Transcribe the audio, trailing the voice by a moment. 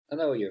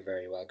Hello, you're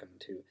very welcome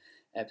to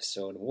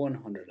episode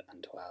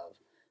 112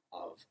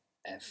 of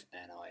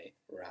FNI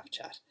Rap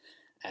Chat.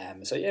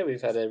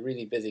 We've had a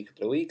really busy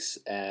couple of weeks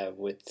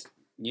with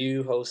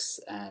new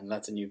hosts and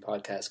lots of new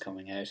podcasts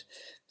coming out.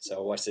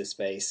 So watch this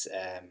space.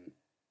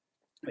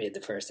 We had the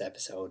first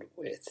episode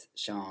with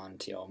Sean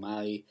T.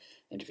 O'Malley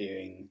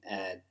interviewing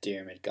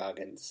Diarmuid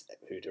Goggins,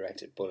 who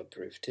directed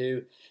Bulletproof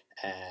 2,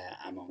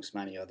 amongst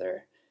many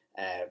other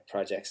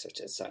projects such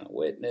as Silent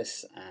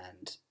Witness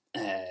and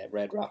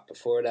Red Rock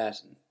before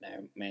that,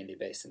 now mainly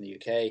based in the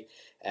UK.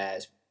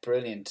 It's a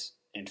brilliant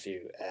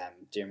interview.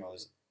 Diarmuid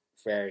was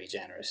very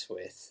generous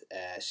with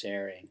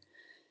sharing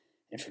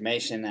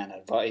information and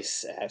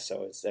advice,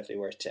 so it's definitely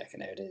worth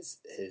checking out his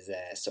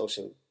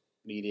social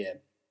media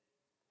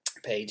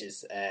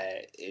pages.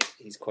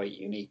 He's quite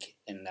unique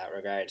in that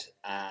regard.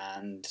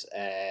 And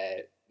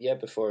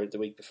before the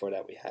week before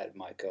that, we had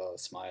Michael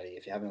Smiley.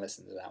 If you haven't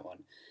listened to that one,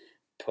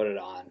 put it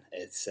on.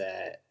 It's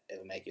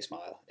it'll make you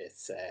smile.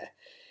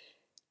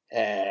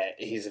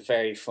 He's a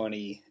very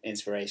funny,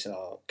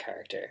 inspirational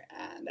character,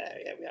 and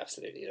we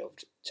absolutely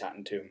loved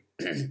chatting to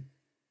him.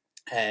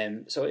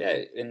 In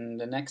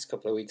the next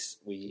couple of weeks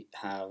we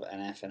have an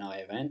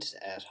FNI event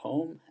at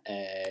home.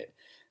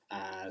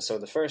 So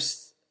the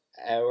first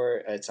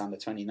hour, it's on the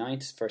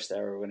 29th. First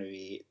hour, we're going to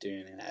be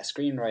doing a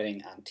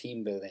screenwriting and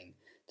team building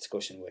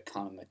discussion with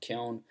Colin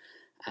McKeown,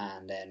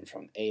 and then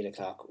from 8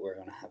 o'clock we're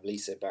going to have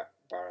Lisa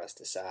Barras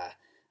de Sa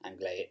and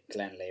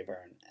Glenn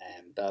Leyburn,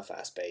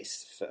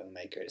 Belfast-based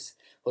filmmakers,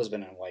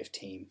 husband and wife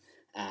team,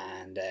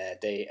 and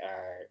they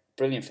are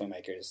brilliant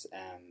filmmakers.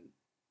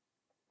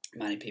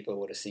 Many people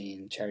would have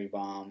seen Cherry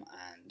Bomb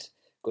and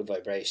Good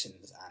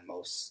Vibrations, and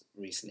most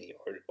recently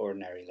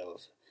Ordinary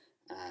Love.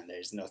 And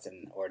there's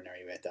nothing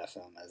ordinary about that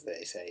film, as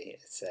they say.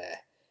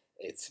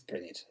 It's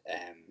brilliant,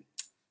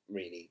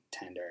 really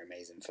tender,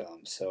 amazing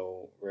film.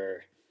 So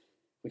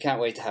we can't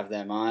wait to have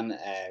them on.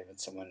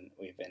 It's someone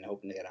we've been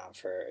hoping to get on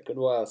for a good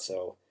while.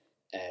 So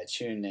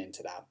tune in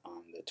to that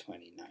on the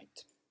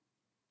 29th.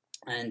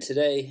 And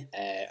today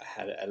I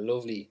had a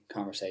lovely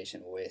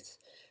conversation with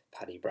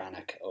Paddy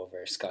Breathnach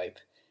over Skype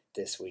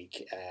this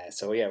week.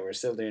 We're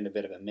still doing a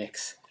bit of a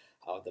mix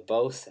of the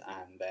both,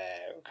 and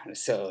we're kind of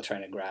still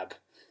trying to grab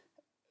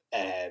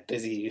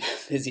busy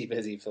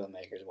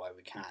filmmakers while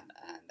we can,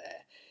 and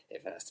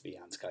if it has to be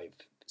on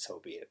Skype, so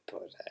be it.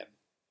 But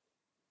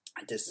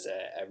this is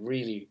a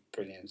really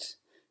brilliant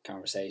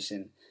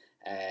conversation.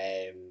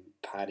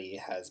 Paddy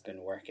has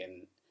been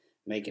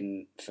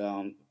making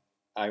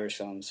Irish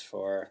films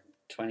for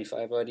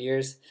 25 odd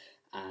years,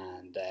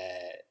 and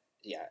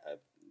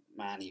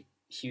many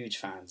huge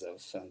fans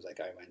of films like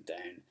I Went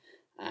Down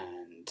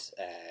and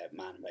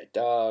Man About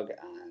Dog,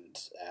 and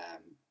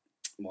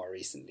more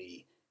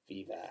recently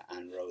Viva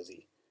and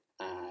Rosie.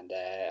 And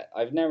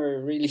I've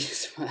never really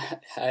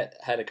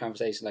had a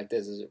conversation like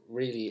this. It's a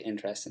really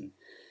interesting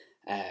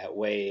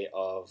way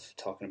of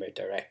talking about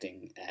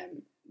directing,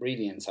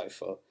 really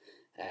insightful,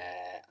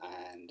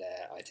 and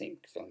I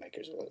think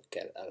filmmakers will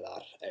get a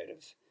lot out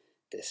of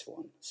this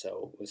one.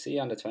 So we'll see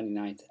you on the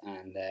 29th,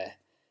 and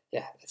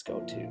let's go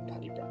to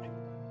Paddy Breathnach.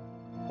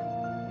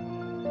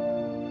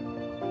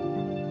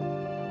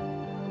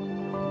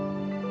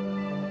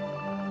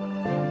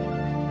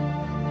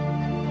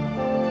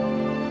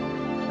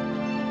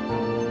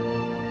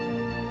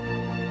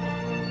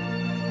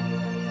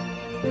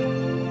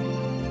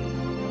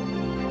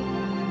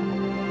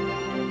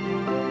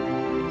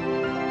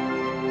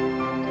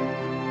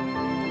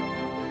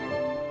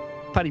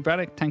 Paddy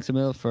Breathnach, thanks a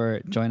mil for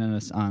joining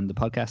us on the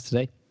podcast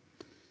today.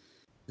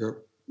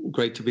 You're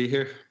great to be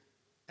here.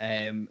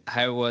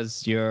 How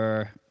was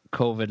your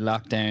COVID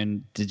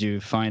lockdown? Did you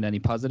find any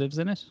positives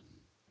in it?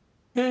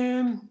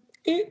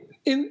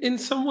 In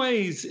some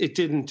ways, it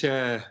didn't.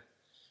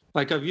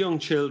 I've young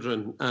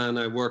children and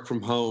I work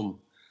from home,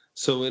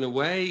 so in a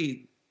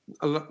way,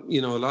 a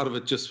lot of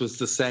it just was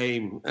the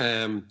same.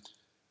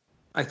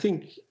 I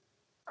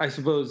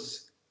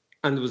suppose.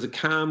 And there was a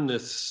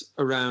calmness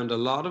around a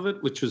lot of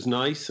it, which was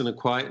nice, and a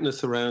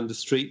quietness around the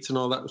streets and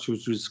all that, which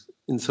was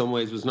in some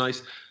ways was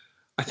nice.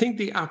 I think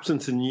the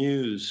absence of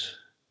news,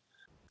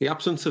 the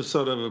absence of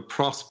sort of a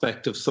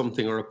prospect of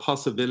something or a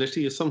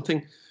possibility of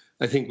something,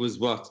 I think was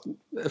what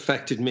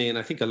affected me. And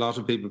I think a lot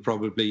of people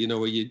probably,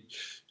 where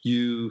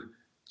you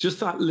just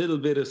that little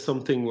bit of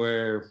something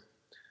where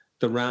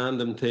the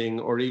random thing,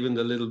 or even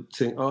the little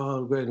thing,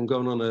 oh great, I'm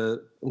going on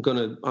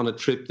a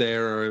trip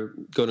there, or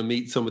going to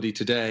meet somebody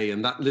today,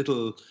 and that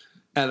little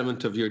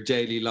element of your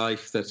daily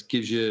life that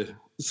gives you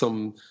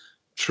some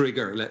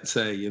trigger, let's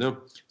say,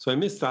 So I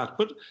missed that,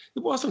 but it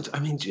wasn't. I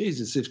mean,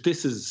 Jesus, if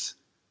this is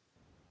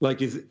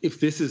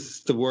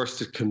the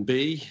worst it can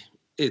be,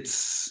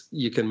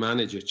 you can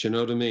manage it. You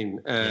know what I mean?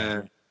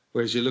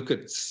 Whereas you look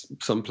at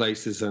some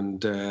places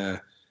and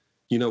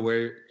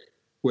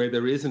where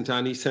there isn't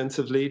any sense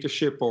of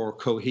leadership or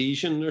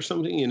cohesion or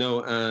something,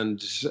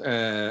 and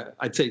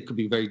I'd say it could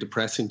be very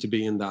depressing to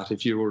be in that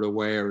if you were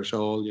aware at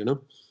all,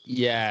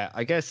 Yeah,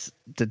 I guess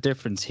the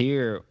difference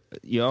here,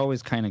 you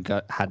always kind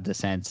of had the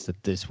sense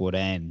that this would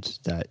end,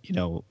 that,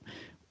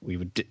 we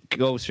would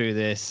go through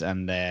this,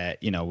 and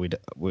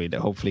we'd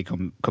hopefully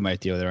come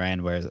out the other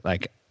end. Whereas,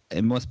 like,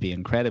 it must be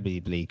incredibly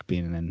bleak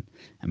being in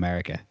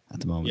America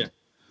at the moment. Yeah,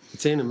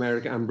 it's in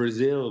America and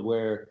Brazil,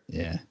 where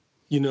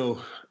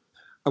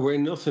where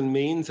nothing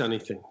means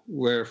anything,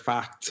 where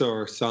facts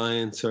or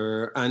science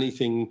or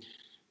anything,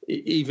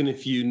 even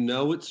if you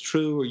know it's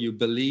true or you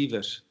believe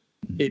it,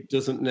 it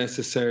doesn't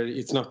necessarily.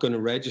 It's not going to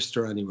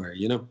register anywhere,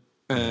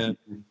 and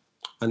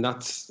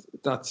that's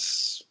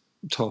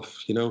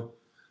tough,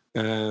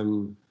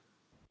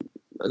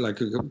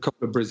 like a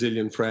couple of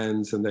Brazilian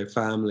friends and their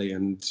family,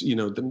 and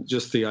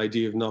just the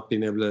idea of not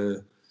being able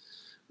to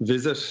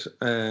visit,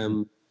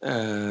 and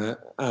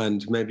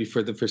maybe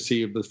for the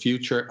foreseeable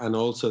future, and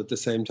also at the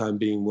same time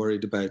being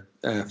worried about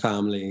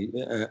family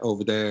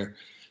over there,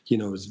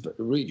 is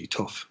really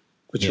tough.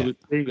 But you would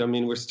think, I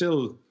mean, we're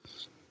still,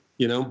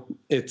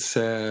 it's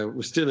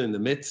we're still in the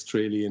midst,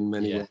 really, in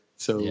many ways.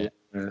 So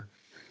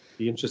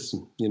be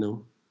interesting,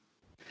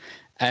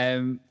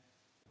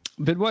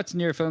 But watching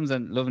your films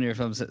and loving your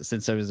films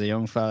since I was a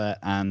young fella,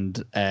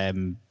 and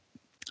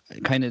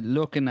kind of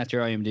looking at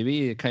your IMDb,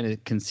 you kind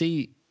of can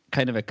see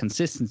kind of a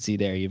consistency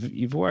there.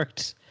 You've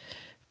worked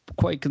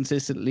quite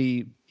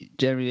consistently.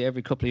 Generally,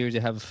 every couple of years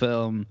you have a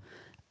film,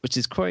 which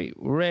is quite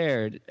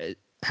rare.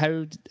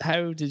 How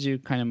did you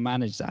kind of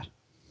manage that?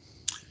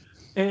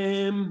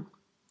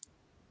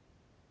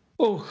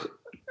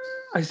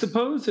 I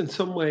suppose in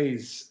some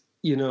ways,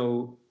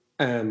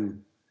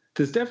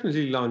 there's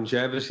definitely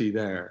longevity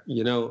there,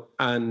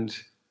 and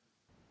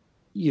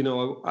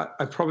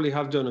I probably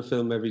have done a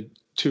film every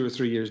 2 or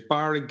 3 years,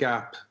 bar a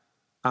gap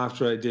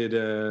after I did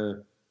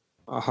a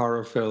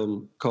horror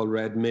film called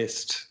Red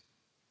Mist,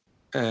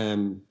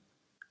 and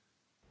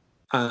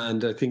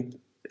I think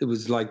it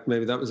was like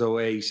maybe that was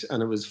 2008,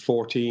 and it was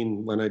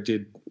 2014 when I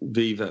did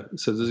Viva.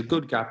 So there's a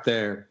good gap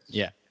there.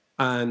 Yeah,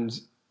 and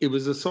it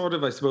was a sort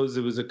of, I suppose,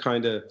 it was a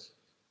kind of,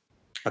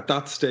 at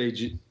that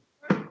stage,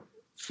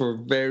 for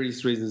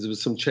various reasons, there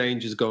was some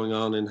changes going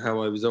on in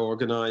how I was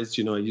organised.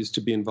 I used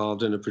to be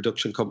involved in a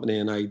production company,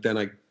 and I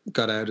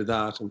got out of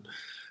that,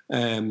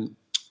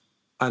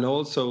 and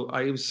also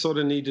I sort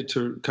of needed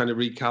to kind of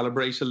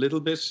recalibrate a little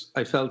bit.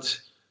 I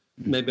felt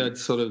maybe I'd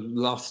sort of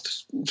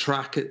lost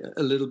track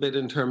a little bit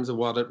in terms of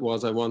what it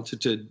was I wanted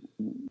to,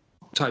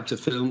 types of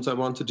films I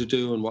wanted to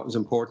do, and what was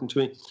important to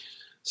me.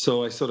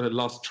 So I sort of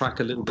lost track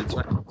a little bit. So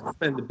I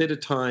spent a bit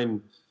of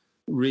time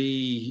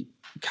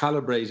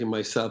recalibrating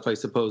myself, I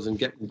suppose, and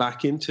getting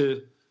back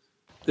into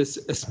a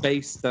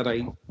space that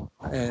I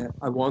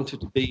wanted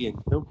to be in.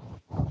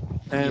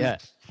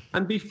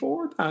 And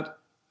before that,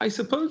 I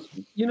suppose,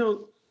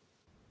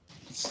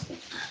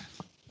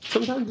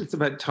 sometimes it's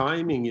about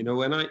timing.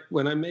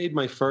 When I made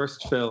my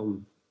first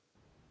film,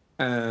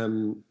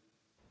 it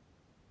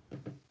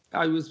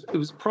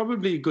was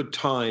probably a good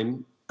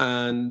time.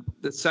 And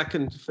the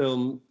second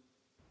film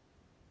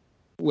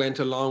went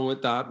along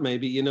with that,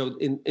 maybe,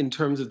 in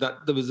terms of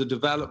that, there was a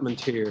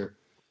development here.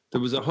 There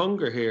was a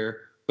hunger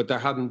here, but there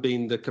hadn't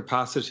been the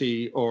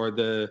capacity or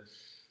the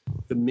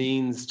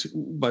means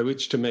by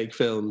which to make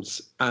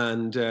films.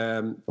 And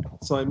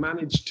so I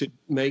managed to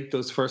make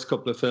those first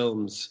couple of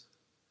films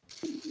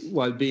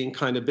while being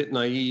kind of a bit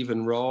naive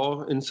and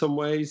raw in some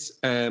ways.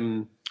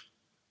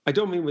 I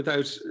don't mean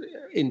without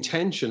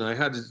intention. I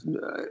had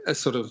a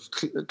sort of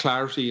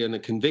clarity and a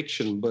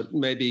conviction, but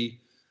maybe,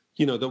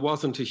 there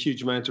wasn't a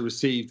huge amount of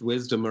received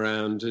wisdom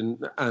around,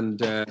 and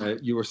there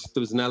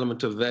was an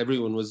element of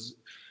everyone was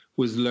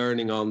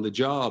learning on the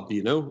job,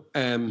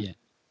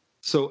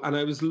 So, and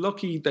I was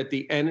lucky that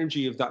the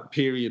energy of that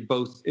period,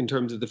 both in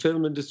terms of the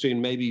film industry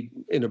and maybe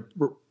in a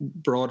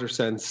broader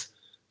sense,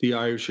 the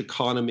Irish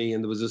economy,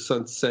 and there was a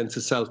sense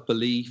of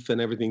self-belief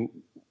and everything,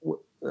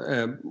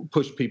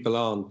 pushed people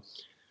on.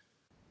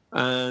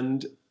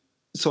 And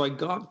so I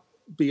got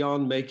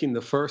beyond making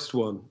the first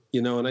one,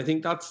 and I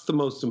think that's the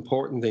most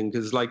important thing,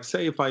 because, like,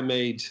 say if I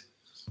made,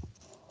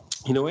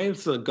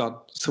 Ailsa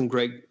got some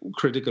great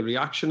critical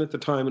reaction at the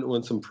time and it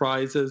won some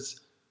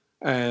prizes,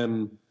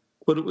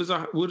 but it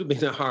would have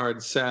been a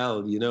hard sell,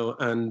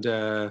 and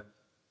I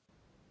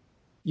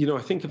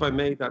think if I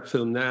made that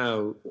film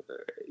now,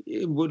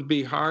 it would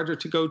be harder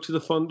to go to the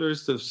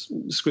funders of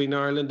Screen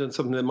Ireland and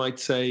something that might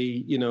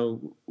say,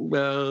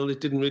 well, it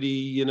didn't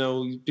really,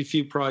 a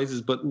few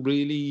prizes, but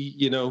really,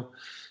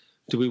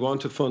 do we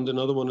want to fund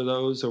another one of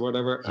those or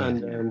whatever? Yeah.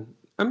 And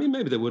I mean,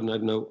 maybe they wouldn't, I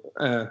don't know.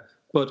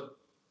 But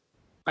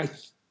I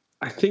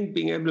think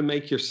being able to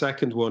make your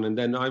second one, and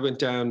then I went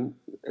down,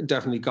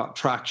 definitely got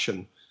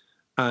traction,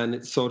 and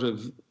it sort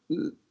of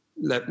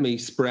let me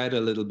spread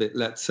a little bit,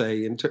 let's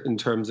say, in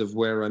terms of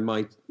where I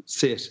might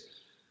sit.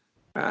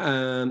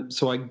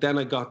 So I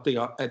got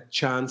a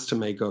chance to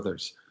make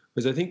others,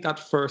 because I think that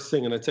first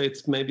thing, and I'd say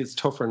it's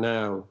tougher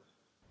now,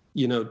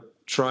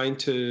 trying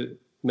to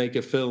make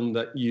a film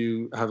that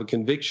you have a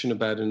conviction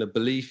about and a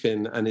belief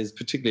in, and is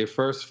particularly a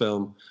first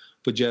film,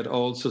 but yet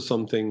also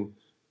something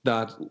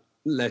that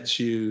lets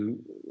you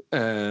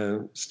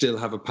still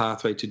have a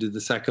pathway to do the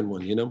second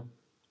one.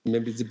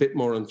 Maybe it's a bit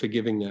more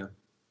unforgiving now.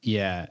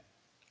 Yeah,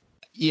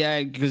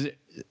 because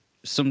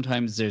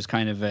sometimes there's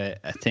kind of a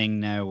thing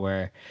now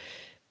where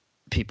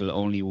people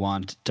only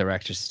want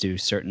directors to do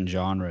certain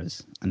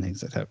genres and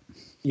things like that.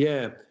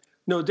 Yeah,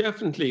 no,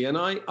 definitely. And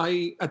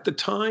I at the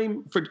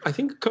time, for I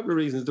think a couple of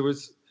reasons, there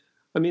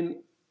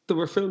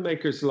were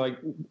filmmakers like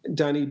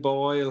Danny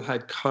Boyle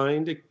had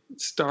kind of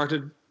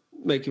started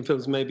making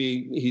films.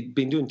 Maybe he'd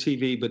been doing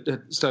TV, but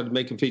had started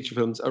making feature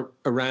films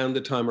around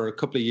the time, or a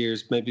couple of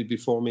years maybe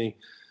before me.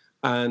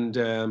 And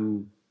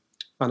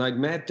I'd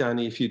met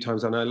Danny a few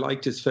times, and I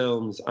liked his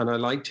films, and I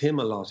liked him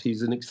a lot.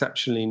 He's an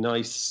exceptionally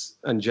nice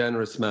and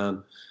generous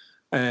man,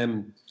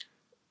 and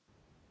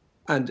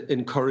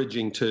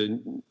encouraging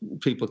to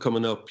people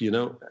coming up,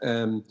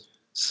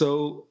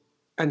 So,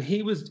 and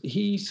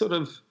he sort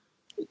of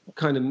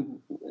kind of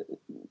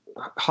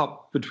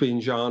hopped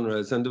between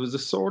genres, and there was a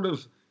sort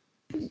of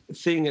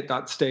thing at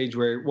that stage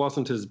where it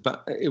wasn't as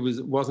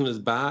wasn't as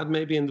bad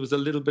maybe, and there was a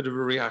little bit of a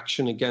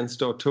reaction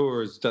against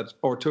auteurs, that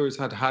auteurs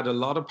had a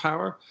lot of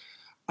power,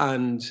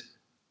 and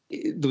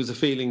there was a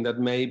feeling that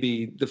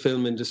maybe the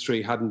film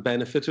industry hadn't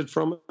benefited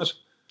from it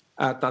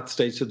at that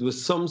stage. So there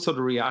was some sort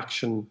of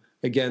reaction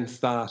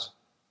against that.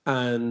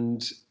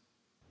 And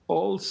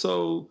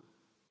also,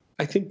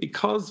 I think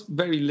because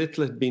very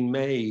little had been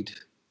made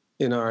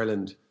in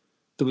Ireland,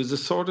 there was a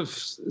sort of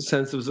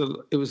sense,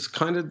 it was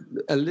kind of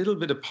a little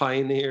bit of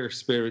pioneer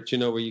spirit,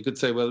 where you could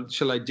say, well,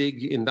 shall I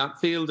dig in that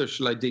field or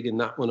shall I dig in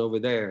that one over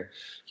there?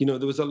 There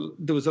was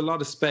a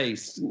lot of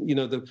space.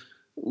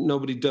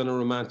 Nobody done a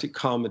romantic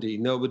comedy,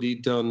 nobody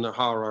done a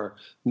horror,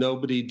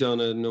 nobody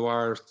done a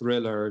noir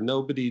thriller,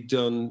 nobody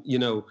done,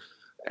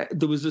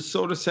 there was a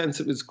sort of sense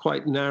it was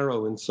quite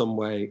narrow in some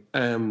way.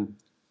 And,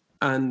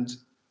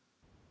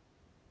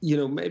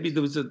 maybe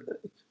there was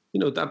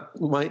that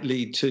might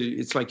lead to,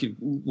 it's like you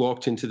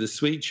walked into the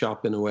sweet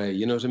shop in a way,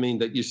 you know what I mean?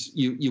 That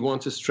you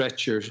want to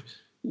stretch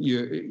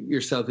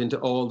yourself into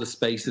all the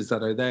spaces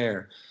that are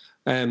there.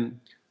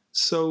 And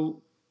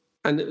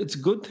it's a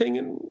good thing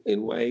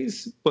in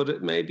ways, but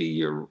it maybe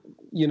you're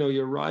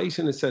right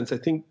in a sense. I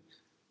think,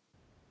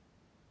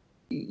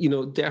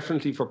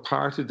 definitely for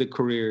part of the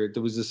career,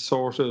 there was a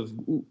sort of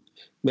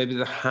maybe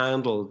the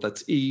handle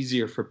that's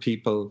easier for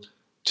people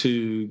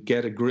to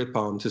get a grip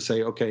on, to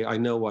say, okay, I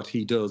know what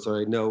he does,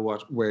 or I know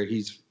where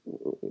he's,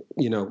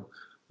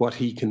 what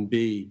he can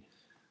be.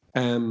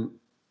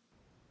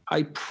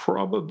 I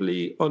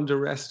probably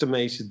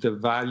underestimated the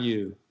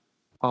value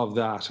of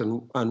that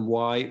and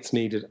why it's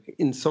needed.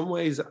 In some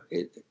ways,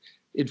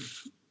 it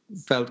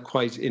felt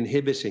quite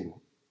inhibiting,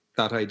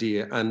 that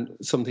idea, and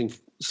something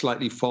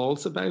slightly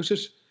false about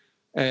it.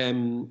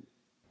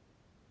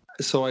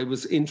 So I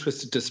was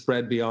interested to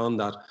spread beyond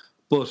that.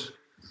 But,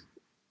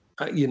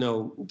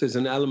 there's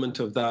an element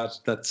of that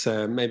that's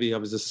maybe I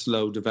was a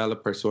slow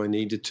developer, so I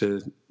needed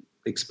to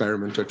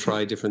experiment or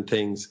try different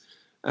things.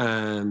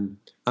 And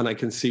I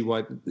can see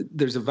why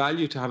there's a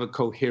value to have a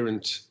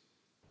coherent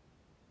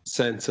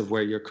sense of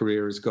where your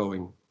career is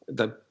going,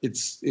 that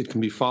it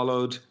can be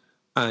followed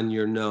and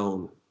you're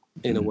known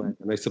in a way.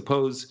 And I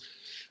suppose,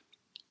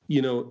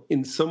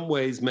 in some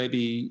ways,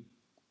 maybe,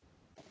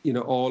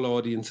 all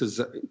audiences,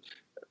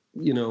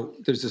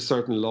 there's a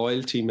certain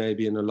loyalty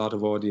maybe in a lot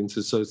of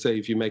audiences. So say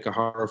if you make a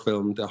horror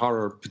film,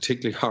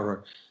 particularly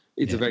horror,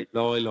 it's a very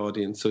loyal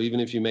audience. So even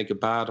if you make a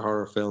bad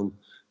horror film,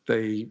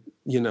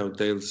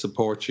 they'll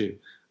support you.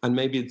 And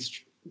maybe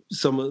it's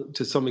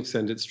to some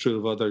extent, it's true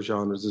of other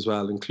genres as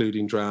well,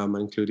 including drama,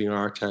 including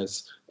art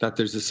house, that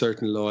there's a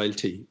certain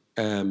loyalty.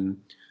 And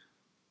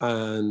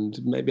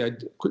maybe I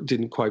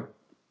didn't quite,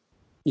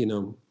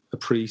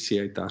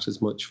 appreciate that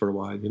as much for a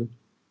while,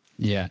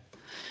 Yeah.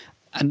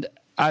 And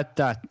at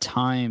that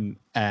time,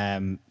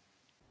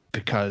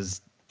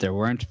 because there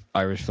weren't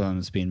Irish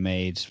films being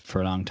made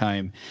for a long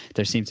time,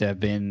 there seemed to have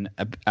been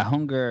a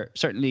hunger,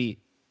 certainly.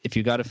 If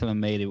you got a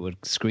film made, it would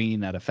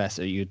screen at a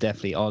festival.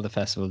 All the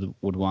festivals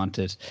would want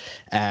it.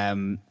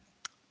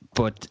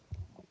 But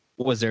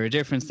was there a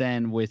difference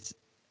then with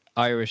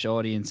Irish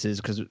audiences?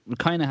 Because we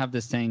kind of have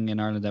this thing in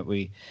Ireland that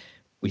we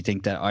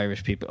think that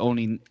Irish people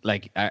only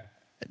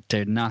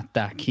they're not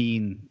that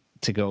keen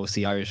to go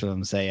see Irish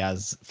films, say,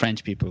 as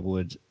French people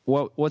would.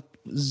 What was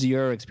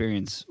your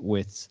experience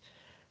with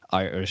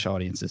Irish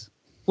audiences?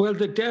 Well,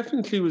 there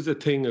definitely was a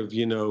thing of this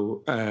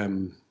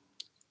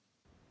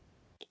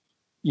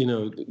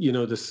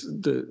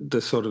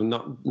the sort of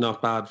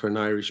not bad for an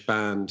Irish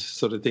band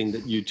sort of thing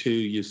that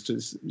U2 used to,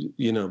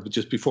 but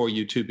just before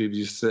U2, people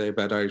used to say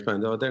about Irish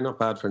band, oh, they're not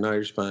bad for an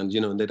Irish band,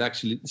 and they'd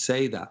actually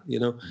say that,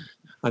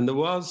 and there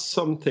was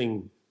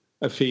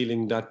a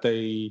feeling that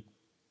they,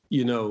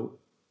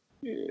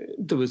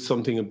 there was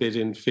something a bit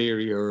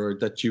inferior, or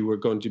that you were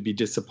going to be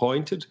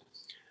disappointed.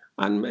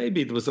 And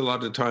maybe there was a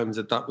lot of times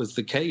that was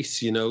the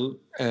case,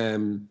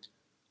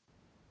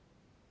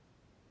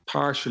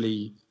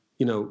 partially.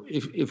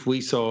 If we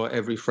saw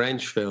every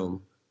French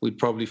film, we'd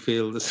probably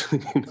feel this, you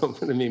know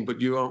what I mean? But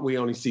we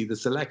only see the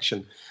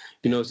selection,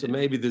 so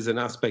maybe there's an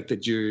aspect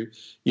that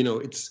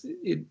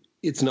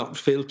it's not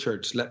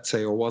filtered, let's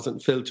say, or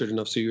wasn't filtered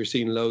enough. So you're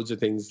seeing loads of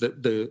things,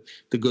 the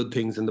good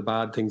things and the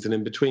bad things and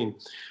in between.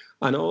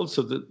 And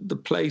also the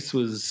place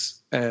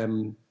was,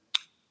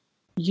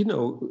 you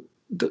know,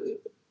 there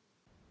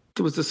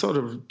was a sort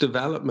of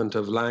development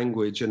of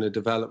language and a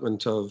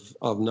development of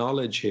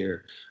knowledge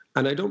here.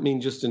 And I don't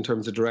mean just in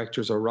terms of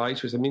directors or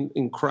writers. I mean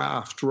in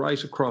craft,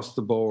 right across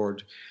the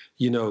board.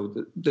 You know,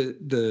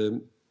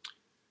 the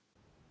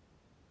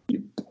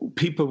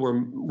people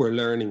were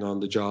learning on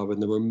the job,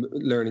 and they were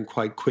learning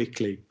quite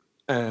quickly.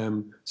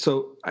 And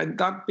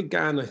that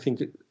began, I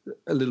think,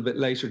 a little bit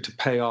later to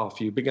pay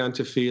off. You began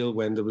to feel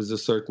when there was a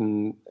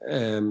certain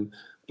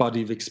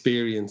body of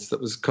experience that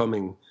was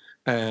coming,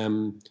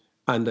 and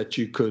that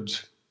you could,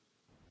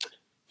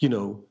 you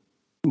know,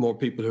 more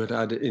people who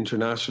had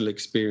international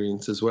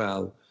experience as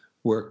well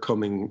were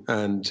coming,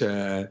 and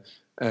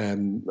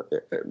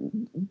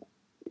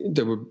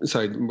they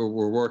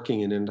were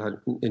working in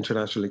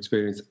international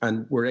experience,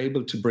 and were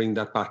able to bring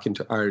that back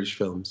into Irish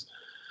films.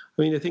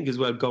 I mean, I think as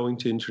well, going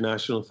to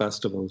international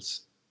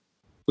festivals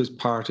was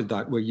part of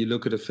that, where you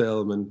look at a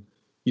film and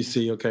you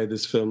see, okay,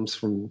 this film's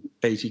from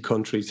 80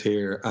 countries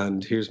here,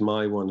 and here's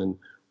my one, and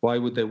why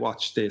would they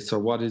watch this, or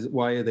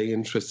why are they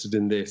interested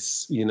in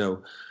this? You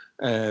know,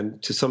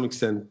 to some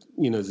extent,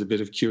 you know, there's a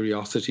bit of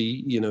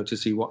curiosity, you know, to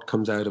see what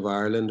comes out of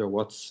Ireland or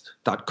what's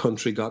that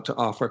country got to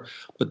offer.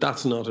 But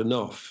that's not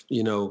enough.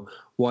 You know,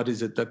 what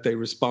is it that they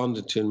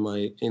responded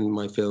to in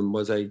my film?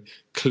 Was I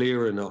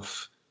clear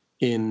enough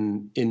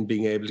in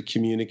being able to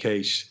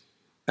communicate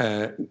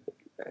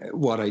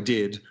what I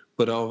did,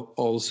 but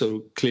also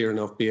clear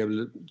enough be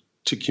able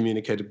to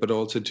communicate it, but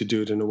also to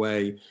do it in a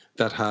way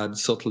that had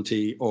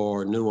subtlety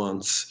or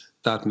nuance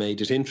that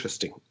made it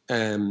interesting.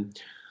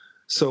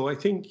 So I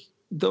think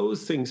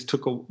those things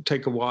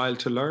take a while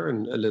to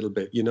learn a little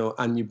bit, you know,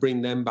 and you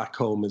bring them back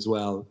home as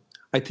well.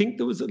 I think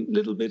there was a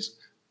little bit.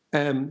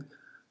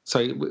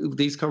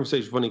 These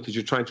conversations are funny because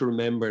you're trying to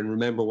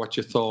remember what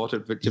you thought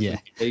at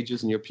different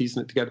stages, and you're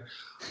piecing it together.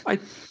 I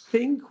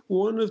think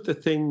one of the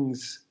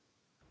things,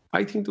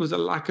 I think there was a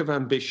lack of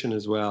ambition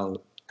as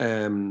well,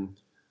 and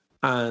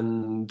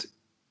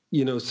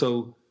you know,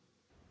 so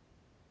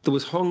there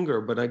was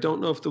hunger, but I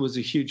don't know if there was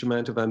a huge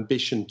amount of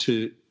ambition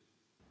to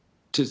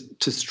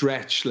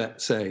stretch,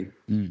 let's say.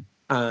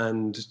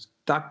 And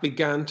that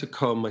began to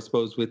come, I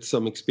suppose, with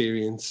some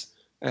experience.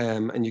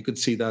 And you could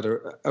see that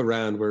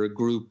around where a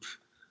group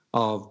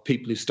of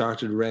people who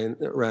started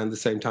around the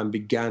same time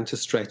began to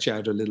stretch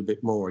out a little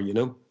bit more, you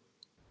know.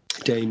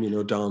 Damien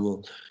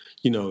O'Donnell,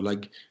 you know,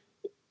 like,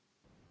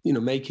 you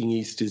know, making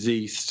East is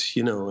East,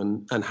 you know,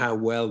 and how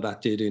well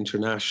that did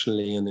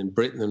internationally and in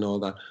Britain and all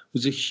that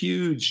was a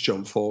huge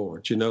jump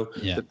forward, you know.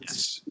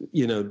 It's,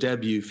 you know,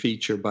 debut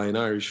feature by an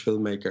Irish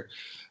filmmaker.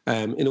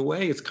 In a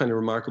way, it's kind of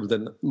remarkable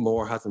that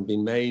more hasn't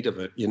been made of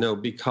it, you know,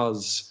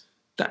 because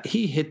that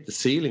he hit the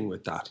ceiling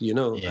with that, you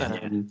know.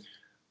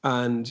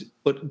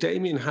 But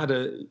Damien had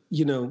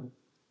you know,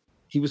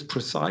 he was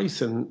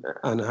precise and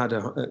had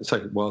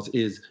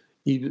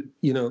you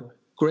know,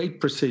 great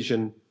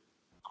precision,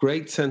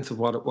 great sense of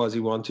what it was he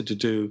wanted to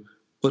do,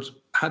 but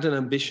had an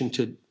ambition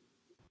to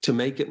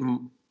make it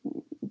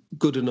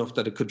good enough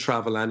that it could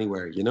travel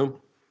anywhere, you know?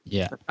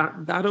 Yeah.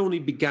 That only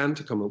began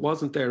to come. It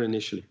wasn't there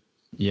initially.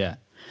 Yeah.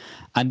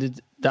 And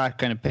did that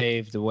kind of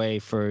pave the way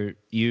for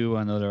you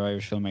and other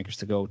Irish filmmakers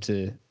to go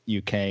to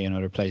UK and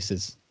other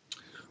places?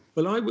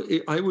 Well,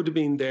 I would have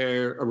been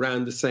there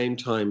around the same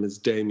time as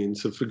Damien.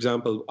 So, for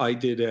example, I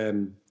did,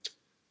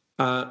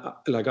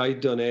 like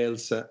I'd done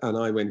Ailsa and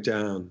I went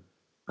down.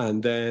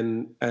 And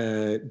then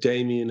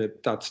Damien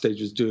at that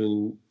stage was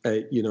doing,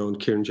 you know, and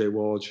Kieran J.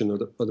 Walsh and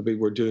other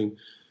people were doing,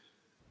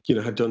 you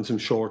know, had done some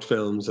short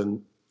films.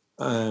 And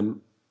I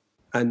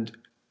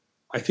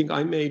think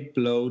I made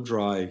Blow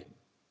Dry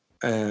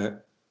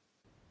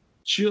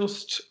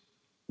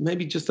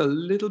maybe just a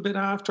little bit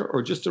after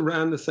or just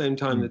around the same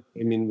time that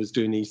Damien was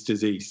doing East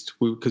is East,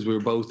 because we were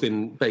both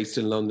based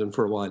in London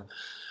for a while.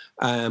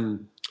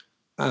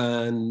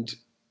 And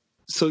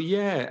so,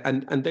 yeah,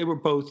 and they were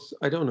both,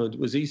 I don't know, it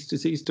was East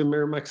is East and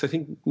Miramax. I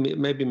think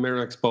maybe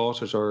Miramax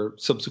bought it, or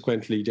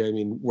subsequently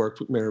Damien worked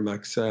with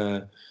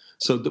Miramax.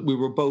 So that we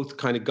were both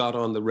kind of got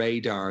on the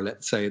radar,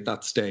 let's say, at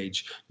that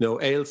stage. You know,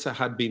 Ailsa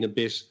had been a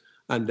bit,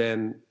 and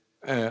then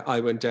I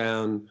went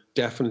down,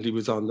 definitely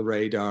was on the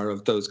radar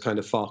of those kind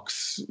of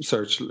Fox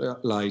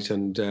Searchlight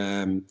and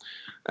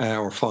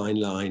or Fine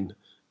Line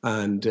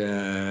and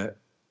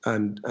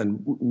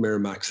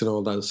Miramax and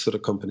all those sort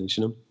of companies,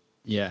 you know.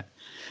 Yeah.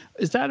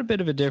 Is that a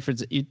bit of a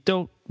difference? You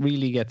don't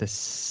really get the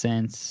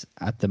sense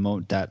at the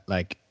moment that,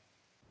 like,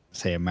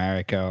 say,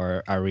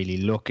 America are really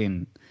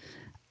looking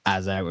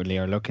as outwardly,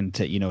 or looking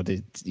to, you know,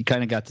 you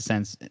kind of got the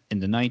sense in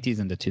the 90s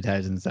and the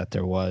 2000s that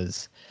there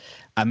was,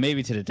 and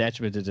maybe to the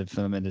detriment of the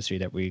film industry,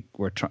 that we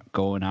were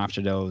going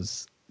after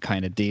those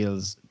kind of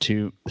deals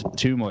too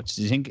much.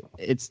 Do you think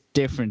it's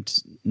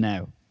different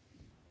now?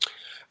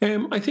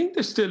 I think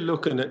they're still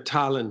looking at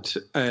talent.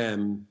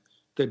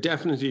 They're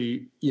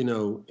definitely, you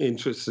know,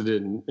 interested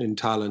in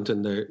talent,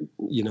 and they're,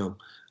 you know,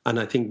 and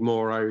I think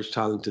more Irish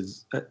talent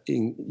is,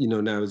 you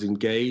know, now is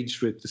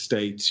engaged with the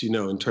States, you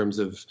know, in terms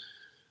of,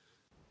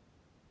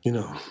 you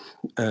know,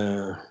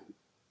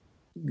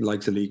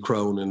 likes of Lee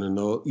Cronin and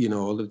all,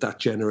 all of that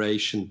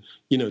generation,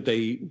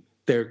 they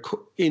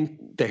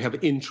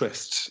have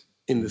interest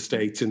in the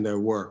States in their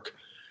work.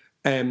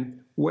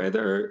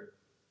 Whether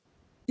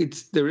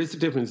there is a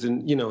difference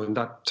in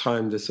that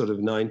time, the sort of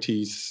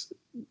 90s,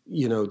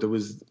 there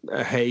was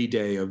a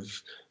heyday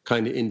of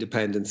kind of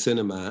independent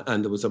cinema,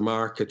 and there was a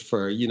market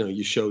for,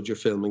 you showed your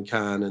film in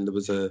Cannes, and there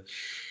was a,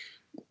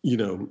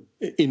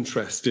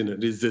 interest in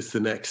it. Is this the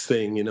next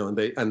thing?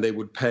 And they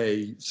would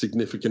pay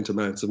significant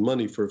amounts of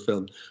money for a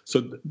film.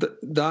 So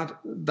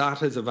that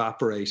has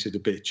evaporated a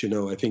bit.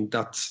 I think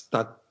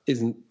that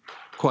isn't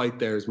quite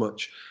there as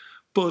much.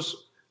 But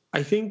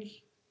I think,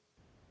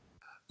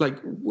 like,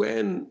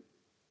 when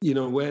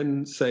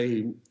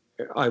say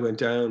I Went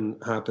Down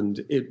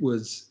happened, it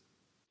was,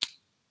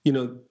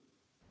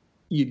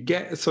 you'd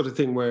get a sort of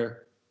thing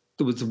where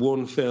there was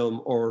one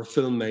film or a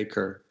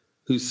filmmaker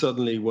who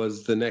suddenly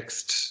was the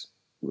next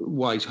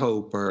White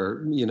Hope,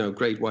 or,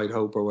 Great White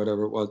Hope, or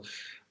whatever it was.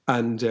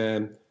 And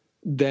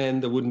then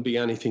there wouldn't be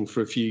anything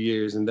for a few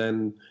years. And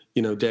then,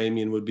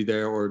 Damien would be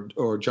there,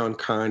 or John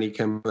Carney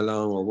came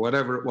along, or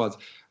whatever it was.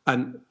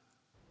 And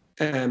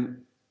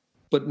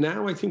but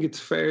now I think it's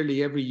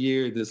fairly, every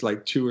year there's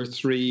like 2 or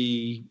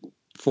 3,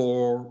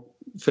 4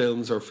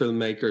 films or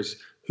filmmakers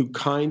who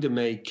kind of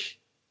make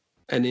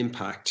an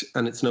impact,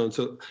 and it's known.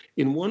 So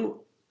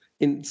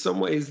in some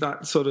ways,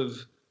 that sort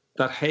of,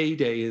 that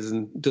heyday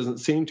doesn't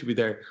seem to be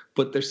there,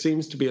 but there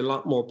seems to be a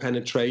lot more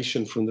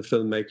penetration from the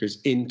filmmakers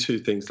into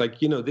things like,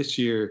 this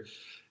year,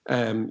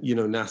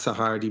 NASA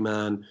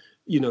Hardyman,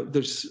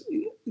 there's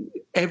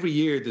every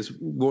year there's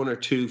 1 or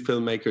 2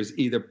 filmmakers,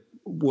 either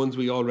ones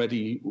we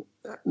already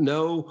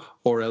know,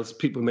 or else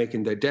people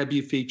making their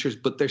debut features,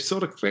 but they're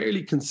sort of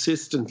fairly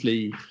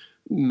consistently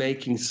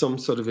making some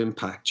sort of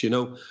impact.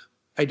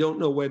 I don't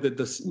know whether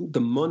the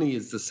money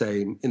is the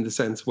same, in the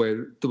sense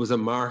where there was a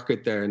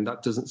market there, and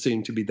that doesn't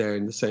seem to be there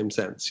in the same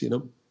sense,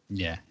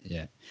 Yeah.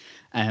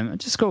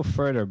 Just go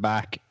further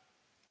back.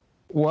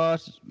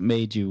 What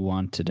made you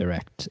want to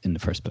direct in the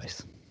first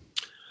place?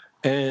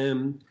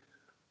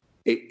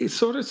 It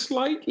sort of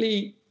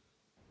slightly,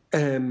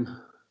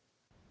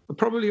 I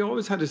probably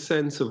always had a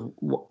sense of,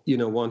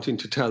 wanting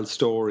to tell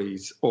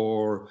stories,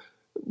 or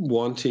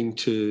wanting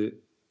to,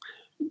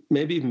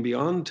 maybe even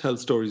beyond tell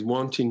stories,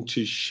 wanting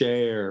to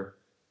share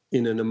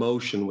in an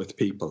emotion with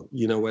people,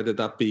 whether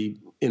that be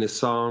in a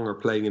song, or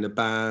playing in a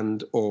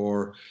band,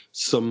 or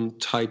some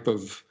type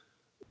of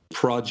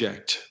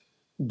project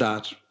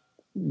that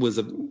was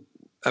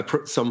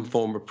some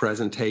form of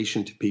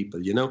presentation to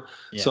people, Yeah.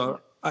 So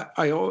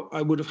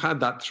I would have had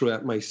that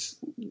throughout my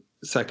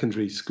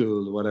secondary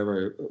school, or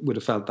whatever, would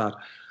have felt that.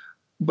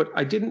 But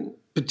I didn't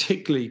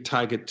particularly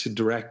tag it to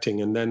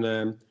directing. And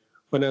then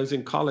when I was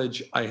in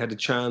college, I had a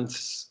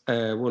chance.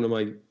 One of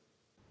my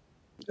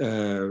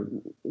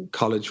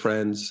college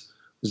friends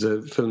was a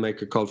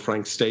filmmaker called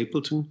Frank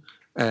Stapleton,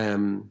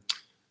 and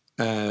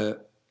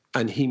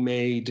he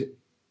made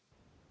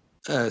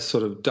a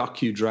sort of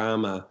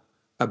docudrama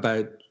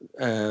about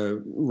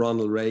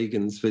Ronald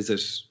Reagan's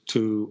visit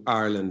to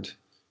Ireland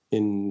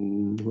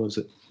in, what was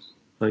it,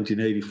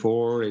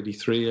 1984,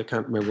 83? I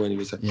can't remember when he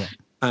was there. Yeah.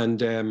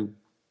 And and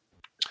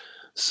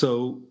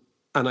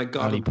I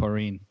got Ali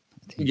Poreen.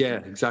 Yeah,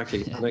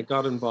 exactly. And I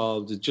got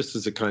involved just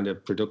as a kind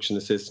of production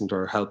assistant,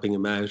 or helping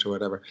him out, or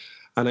whatever.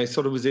 And I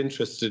sort of was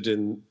interested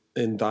in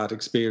that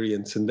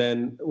experience. And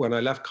then when I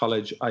left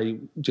college, I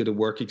did a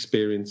work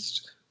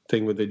experience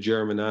thing with a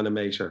German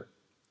animator,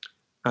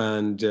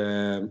 and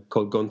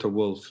called Gunther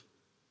Wolf.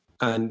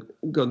 And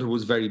Gunther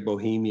was very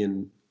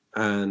bohemian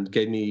and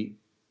gave me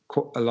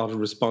a lot of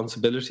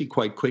responsibility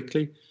quite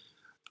quickly.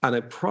 And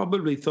I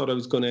probably thought I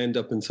was going to end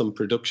up in some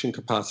production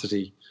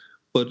capacity.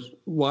 But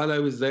while I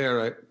was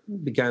there, I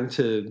began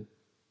to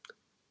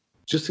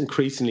just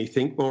increasingly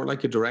think more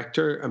like a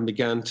director, and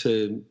began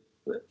to,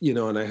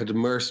 and I had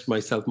immersed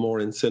myself more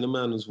in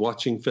cinema, and was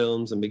watching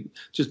films, and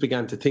just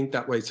began to think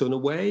that way. So in a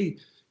way,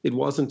 it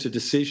wasn't a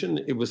decision.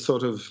 It was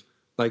sort of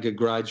like a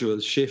gradual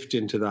shift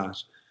into that.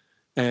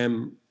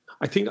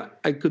 I think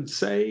I could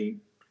say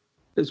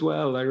as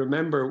well, I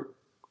remember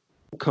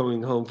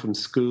coming home from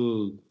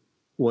school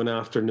one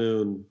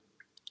afternoon.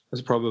 I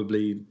was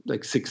probably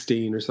like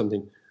 16 or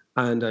something.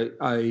 And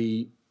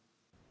I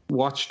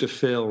watched a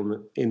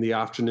film in the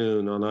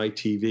afternoon on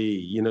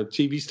ITV.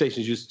 TV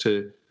stations used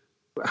to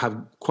have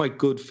quite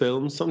good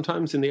films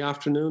sometimes in the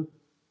afternoon,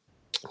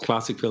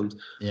 classic films.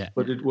 Yeah.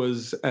 But it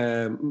was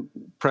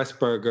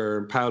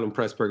Pressburger, Powell and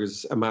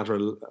Pressburger's A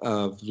Matter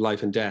of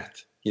Life and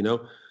Death,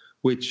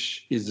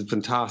 which is a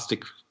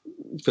fantastic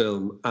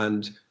film.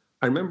 And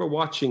I remember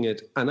watching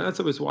it, and as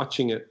I was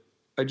watching it,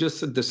 I just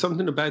said, there's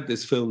something about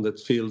this film that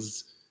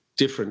feels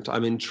different.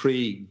 I'm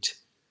intrigued.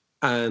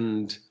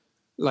 And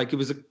like, it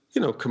was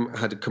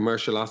had a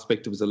commercial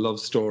aspect. There was a love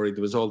story.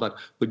 There was all that.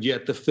 But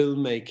yet the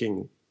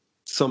filmmaking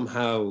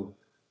somehow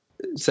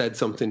said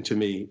something to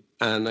me.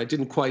 And I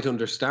didn't quite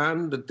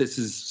understand that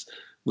this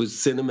was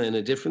cinema in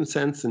a different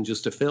sense than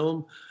just a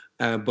film.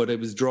 But it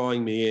was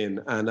drawing me in.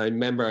 And I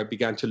remember I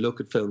began to look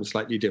at films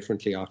slightly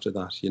differently after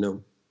that,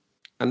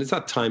 And it's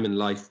that time in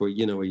life where,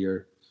 you know,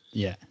 where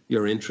Yeah.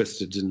 you're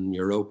interested and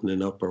you're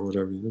opening up or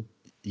whatever, you know.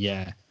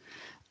 Yeah.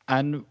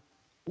 And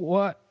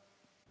what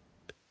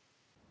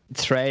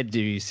thread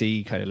do you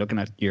see kind of looking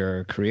at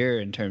your career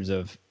in terms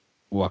of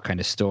what kind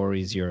of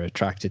stories you're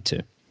attracted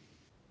to?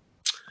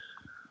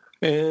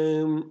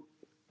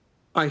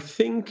 I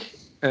think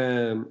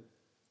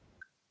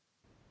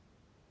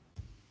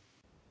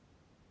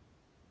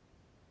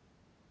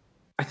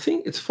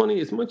it's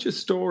funny, as much as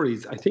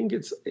stories, I think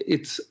it's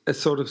a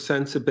sort of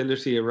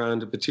sensibility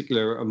around a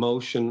particular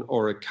emotion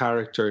or a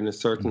character in a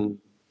certain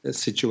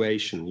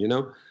situation, you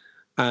know.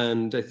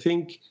 And I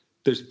think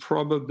there's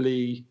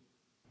probably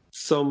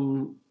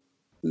some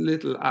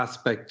little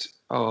aspect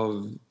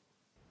of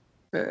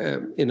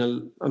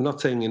I'm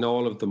not saying in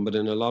all of them, but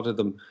in a lot of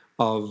them,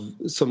 of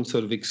some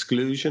sort of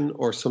exclusion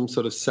or some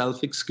sort of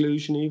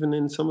self-exclusion, even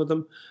in some of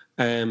them,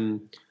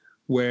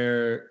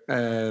 where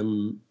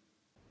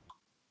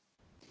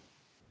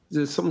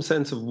there's some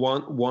sense of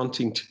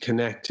wanting to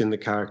connect in the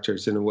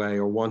characters in a way,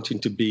 or wanting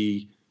to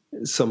be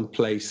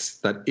someplace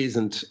that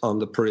isn't on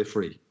the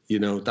periphery. You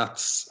know,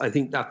 I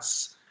think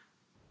that's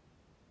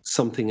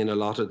something in a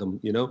lot of them,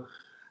 you know.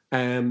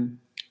 I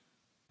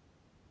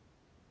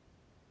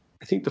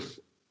think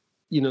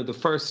the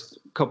first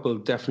couple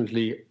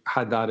definitely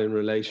had that in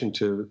relation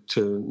to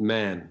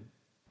men,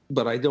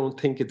 but I don't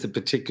think it's a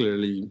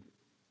particularly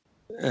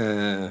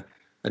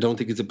I don't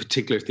think it's a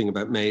particular thing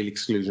about male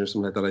exclusion or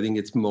something like that. I think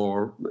it's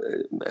more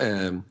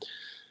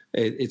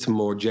it's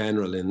more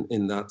general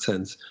in that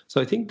sense. So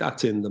I think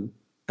that's in them.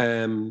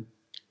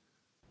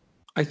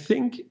 I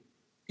think,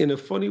 in a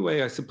funny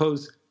way, I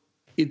suppose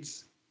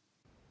it's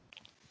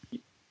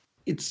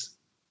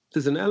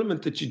there's an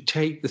element that you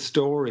take the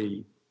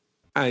story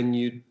and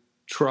you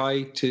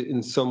try to,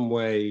 in some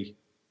way,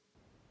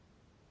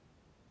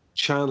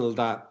 channel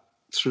that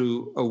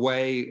through a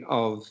way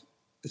of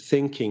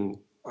thinking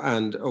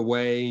and a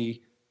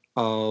way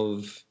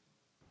of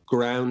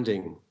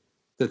grounding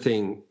the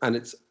thing. And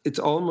it's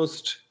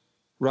almost,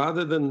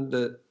 rather than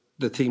the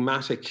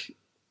thematic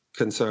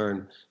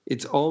concern,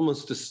 it's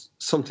almost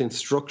something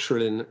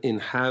structural in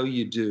how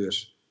you do it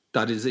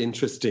that is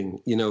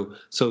interesting, you know.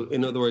 So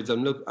in other words,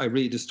 I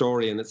read a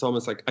story and it's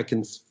almost like I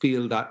can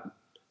feel that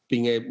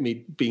being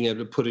able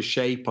to put a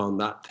shape on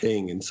that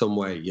thing in some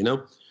way, you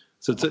know.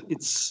 So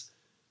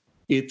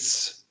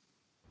it's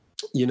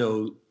you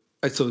know,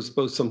 I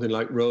suppose something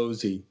like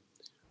Rosie,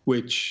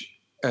 which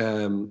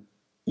you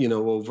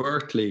know,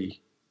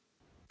 overtly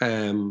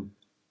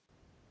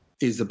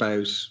is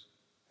about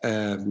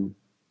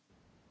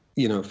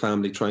you know,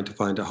 family trying to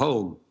find a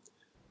home.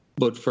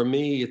 But for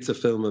me, it's a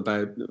film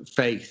about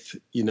faith.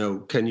 You know,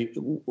 can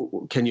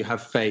you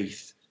have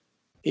faith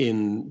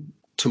in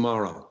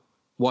tomorrow?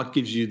 What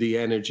gives you the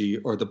energy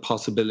or the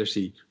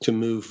possibility to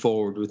move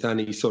forward with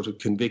any sort of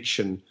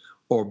conviction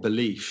or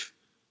belief?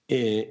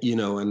 You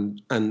know,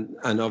 and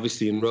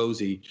obviously in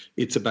Rosie,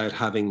 it's about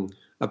having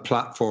a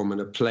platform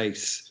and a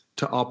place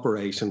to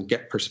operate and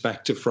get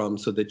perspective from,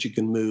 so that you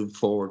can move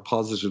forward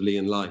positively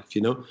in life.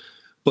 You know,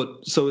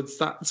 but so it's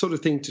that sort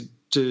of thing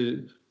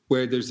to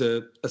where there's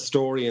a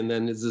story, and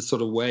then there's a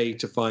sort of way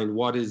to find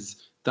what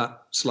is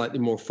that slightly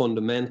more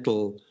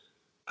fundamental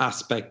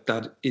aspect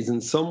that is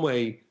in some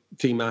way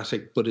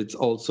thematic, but it's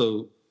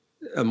also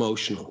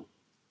emotional.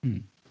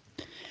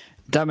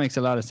 That makes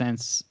a lot of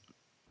sense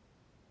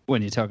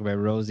when you talk about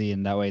Rosie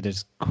in that way.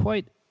 There's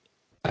quite,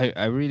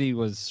 I really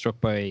was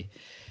struck by,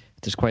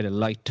 there's quite a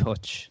light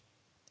touch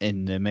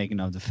in the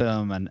making of the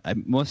film, and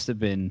that must have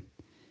been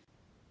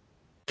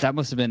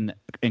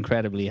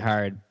incredibly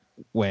hard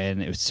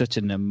when it was such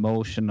an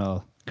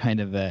emotional kind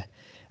of a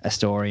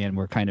story, and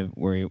we're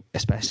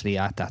especially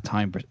at that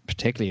time,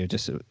 particularly,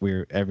 just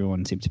where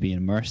everyone seemed to be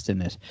immersed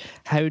in it.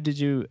 How did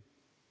you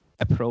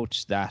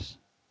approach that?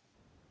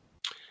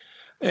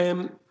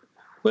 Well,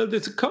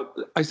 there's a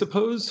couple, I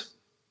suppose,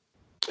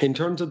 in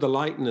terms of the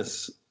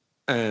lightness.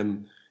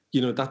 You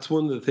know, that's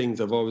one of the things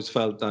I've always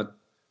felt, that,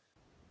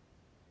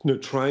 you know,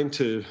 trying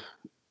to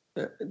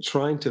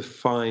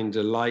find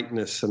a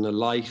lightness and a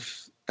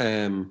life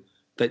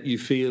that you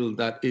feel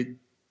that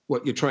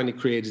what you're trying to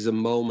create is a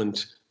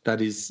moment that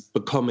is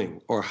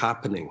becoming or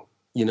happening,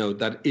 you know,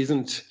 that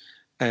isn't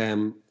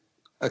a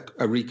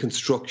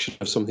reconstruction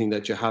of something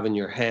that you have in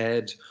your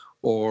head,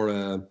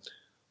 or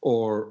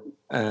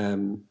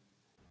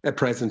a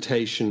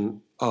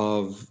presentation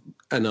of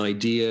an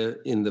idea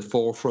in the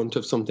forefront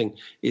of something.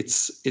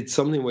 It's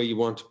something where you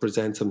want to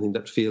present something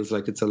that feels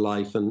like it's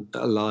alive and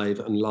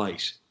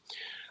light.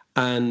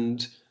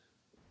 And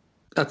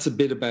that's a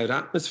bit about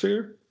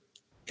atmosphere.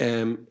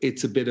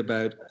 It's a bit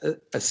about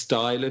a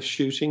style of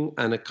shooting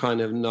and a kind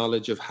of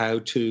knowledge of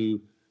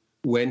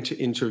when to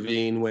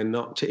intervene, when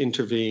not to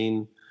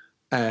intervene,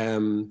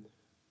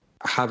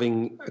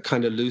 having a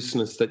kind of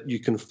looseness that you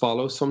can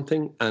follow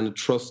something, and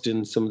trust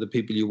in some of the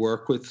people you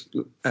work with,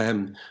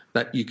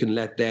 that you can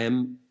let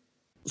them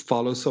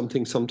follow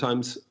something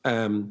sometimes,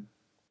 and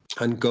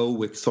go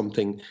with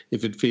something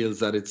if it feels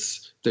that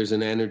there's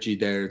an energy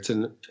there, it's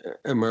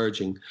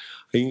emerging.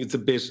 I think it's a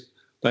bit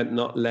about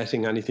not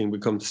letting anything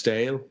become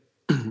stale,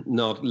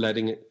 not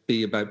letting it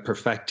be about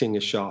perfecting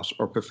a shot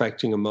or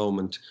perfecting a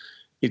moment.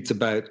 It's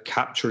about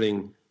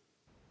capturing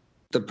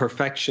the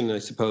perfection, I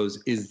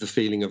suppose, is the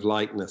feeling of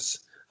lightness.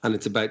 And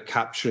it's about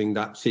capturing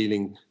that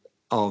feeling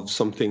of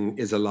something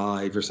is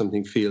alive or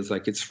something feels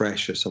like it's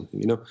fresh or something,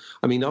 you know.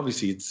 I mean,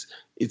 obviously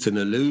it's an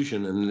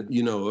illusion and,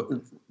 you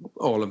know,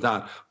 all of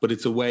that, but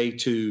it's a way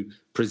to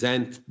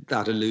present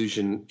that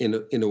illusion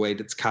in a way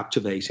that's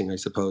captivating, I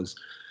suppose.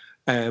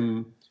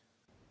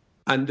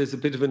 And there's a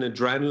bit of an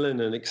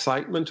adrenaline and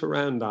excitement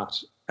around that,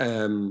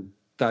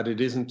 that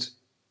it isn't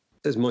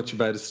as much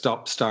about a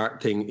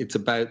stop-start thing. It's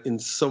about, in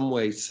some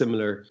way,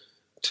 similar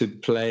to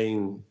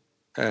playing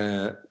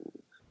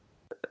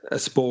a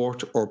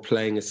sport or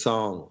playing a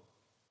song.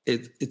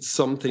 It's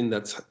something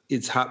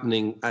it's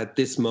happening at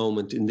this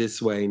moment in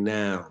this way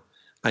now,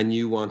 and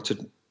you want to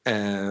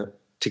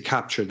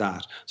capture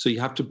that. So you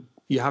have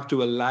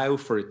to allow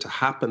for it to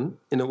happen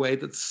in a way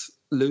that's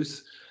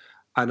loose,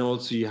 and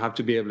also you have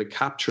to be able to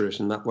capture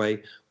it in that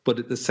way. But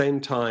at the same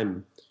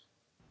time,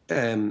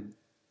 I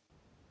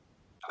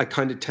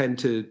kind of tend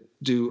to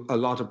do a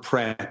lot of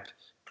prep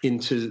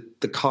into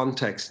the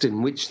context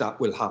in which that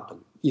will happen,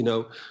 you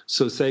know.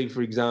 So say,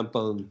 for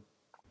example,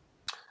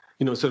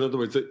 you know, so in other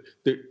words,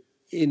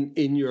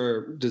 in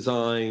your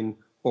design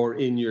or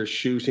in your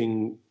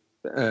shooting,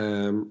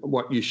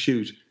 what you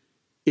shoot,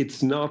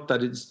 it's not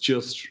that it's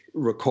just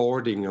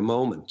recording a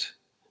moment.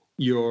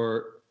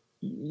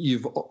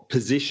 You've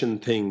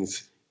positioned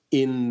things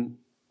in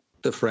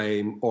the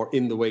frame or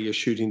in the way you're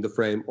shooting the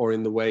frame or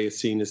in the way a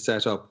scene is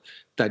set up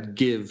that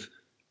gives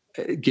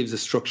a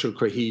structural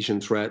cohesion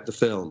throughout the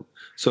film.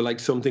 So like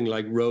something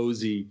like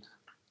Rosie,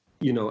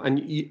 you know, and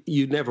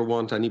you never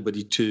want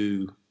anybody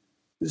to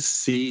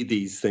see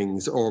these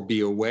things or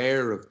be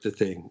aware of the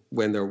thing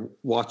when they're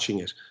watching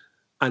it.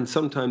 And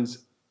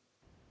sometimes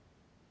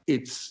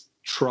it's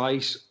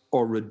trite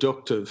or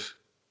reductive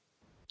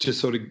to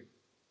sort of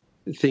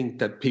think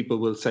that people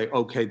will say,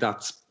 okay,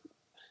 that's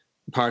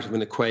part of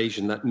an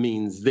equation that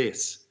means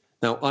this.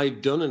 Now,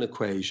 I've done an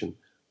equation,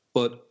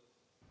 but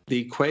the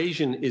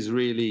equation is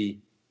really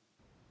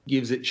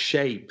gives it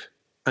shape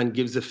and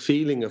gives a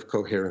feeling of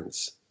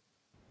coherence.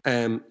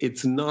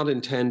 It's not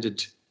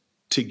intended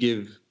to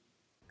give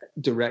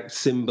direct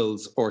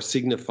symbols or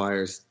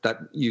signifiers that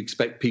you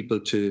expect people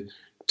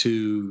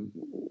to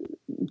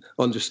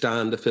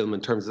understand the film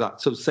in terms of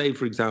that. So say,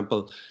 for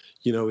example,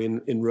 you know,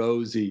 in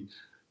Rosie,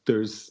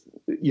 there's,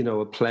 you know,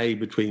 a play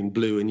between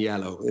blue and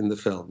yellow in the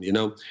film, you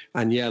know,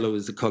 and yellow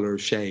is the color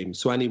of shame.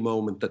 So any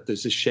moment that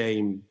there's a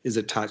shame is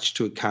attached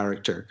to a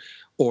character,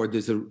 or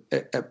there's a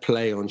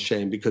play on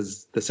shame,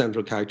 because the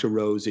central character,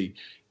 Rosie,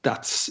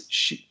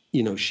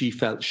 she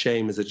felt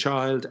shame as a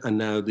child, and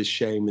now this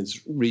shame is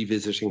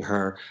revisiting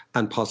her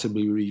and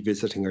possibly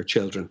revisiting her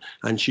children.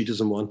 And she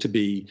doesn't want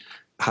to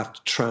have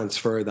to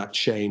transfer that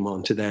shame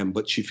onto them,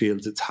 but she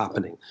feels it's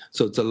happening.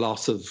 So it's a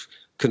loss of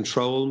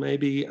control,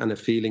 maybe, and a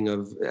feeling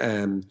of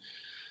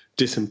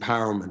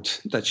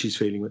disempowerment that she's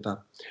feeling with that.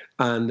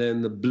 And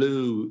then the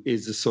blue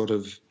is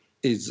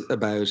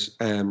about,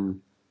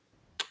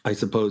 I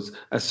suppose,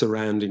 a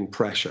surrounding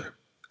pressure,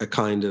 a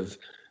kind of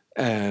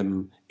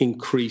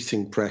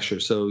increasing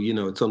pressure. So, you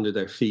know, it's under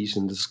their feet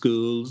in the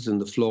schools, in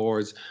the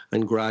floors,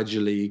 and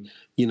gradually,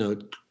 you know,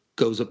 it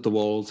goes up the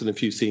walls in a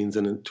few scenes,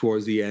 and then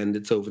towards the end,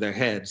 it's over their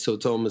head. So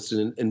it's almost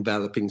an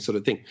enveloping sort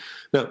of thing.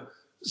 Now,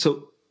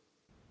 so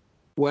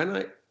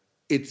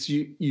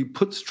you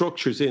put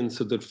structures in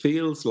so that it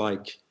feels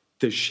like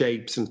there's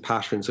shapes and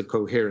patterns of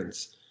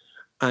coherence.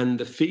 And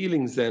the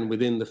feelings then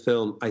within the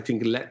film, I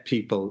think, let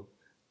people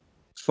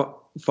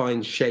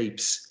find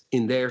shapes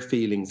in their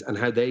feelings and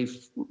how they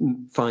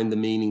find the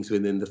meanings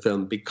within the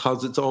film,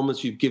 because it's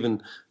almost you've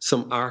given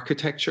some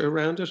architecture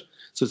around it.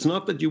 So it's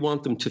not that you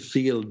want them to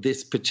feel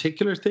this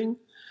particular thing,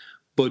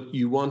 but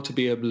you want to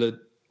be able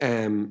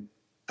to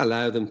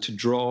allow them to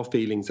draw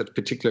feelings at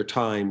particular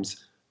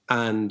times,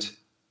 and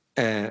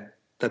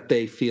that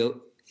they feel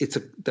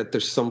that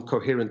there's some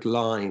coherent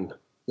line,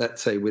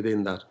 let's say,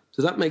 within that.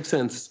 Does that make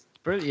sense?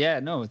 Yeah,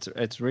 no,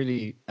 it's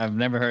really, I've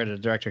never heard a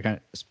director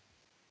kind of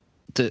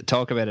to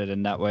talk about it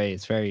in that way.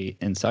 It's very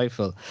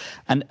insightful.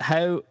 And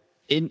how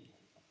in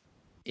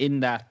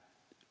that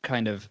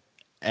kind of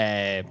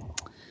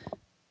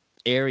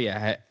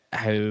area,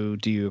 how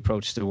do you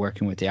approach the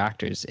working with the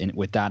actors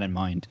with that in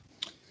mind?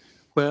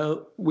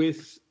 Well,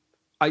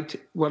 I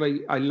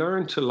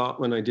learned a lot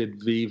when I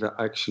did Viva,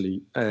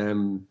 actually.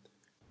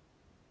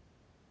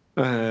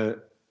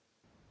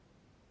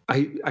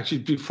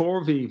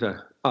 Before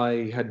Viva,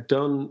 I had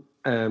done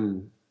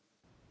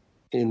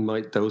in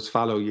those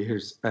fallow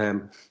years,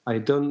 I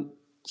had done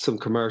some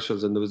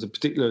commercials, and there was a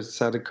particular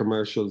set of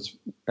commercials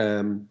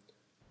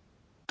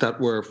that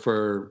were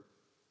for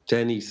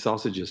Denny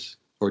sausages,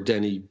 or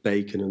Denny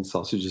bacon and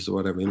sausages, or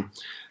whatever.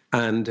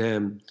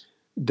 And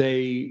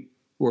they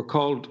were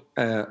called,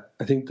 I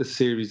think the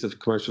series of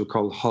commercials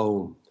called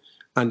Home.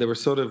 And they were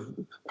sort of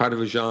part of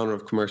a genre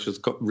of commercials,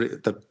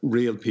 the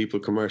real people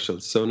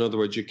commercials. So in other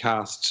words, you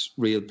cast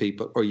real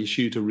people or you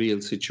shoot a real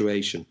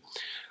situation.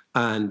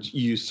 and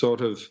you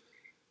sort of,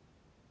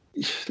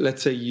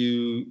 let's say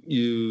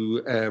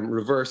you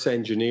reverse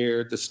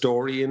engineer the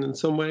story in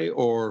some way,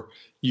 or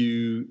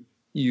you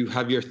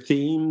have your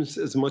themes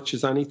as much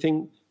as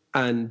anything,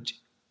 and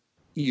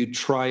you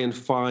try and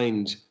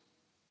find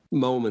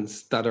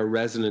moments that are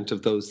resonant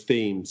of those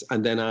themes,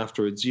 and then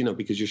afterwards,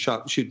 because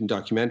you're shooting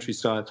documentary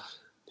style,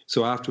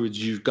 so afterwards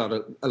you've got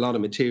a lot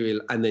of material,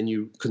 and then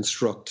you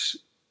construct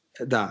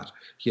that,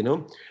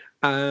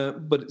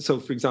 but so,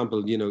 for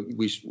example,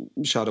 we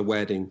shot a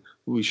wedding,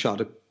 we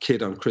shot a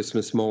kid on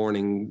Christmas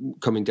morning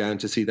coming down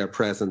to see their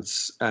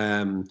presents,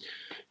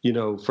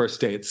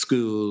 first day at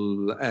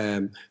school,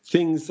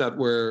 things that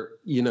were,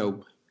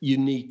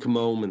 unique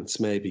moments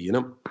maybe,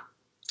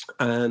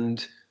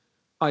 and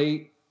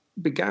I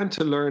began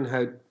to learn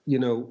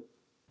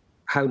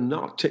how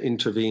not to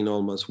intervene,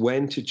 almost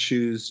when to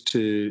choose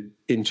to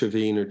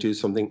intervene or do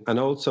something, and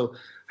also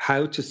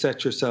how to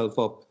set yourself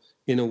up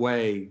in a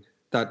way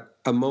that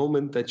a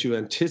moment that you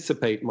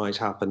anticipate might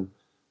happen,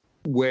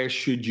 where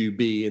should you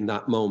be in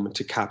that moment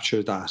to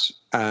capture that?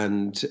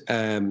 And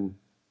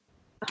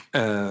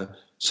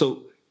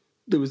so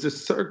there was a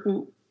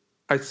certain,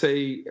 I'd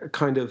say,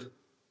 kind of,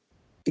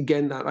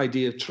 again, that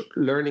idea of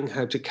learning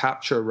how to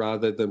capture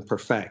rather than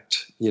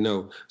perfect,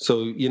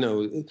 So,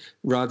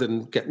 rather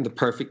than getting the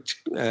perfect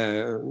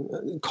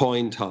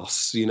coin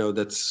toss,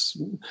 that's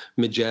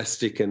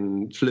majestic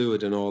and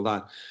fluid and all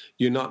that,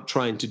 you're not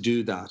trying to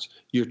do that.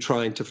 You're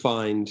trying to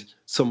find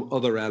some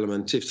other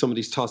element. If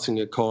somebody's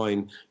tossing a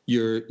coin,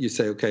 you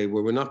say, okay,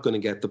 well, we're not going to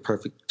get the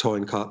perfect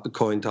coin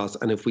toss.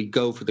 And if we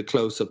go for the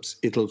close-ups,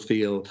 it'll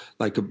feel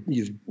like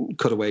you've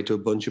cut away to a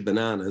bunch of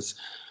bananas.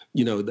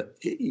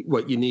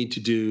 What you need to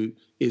do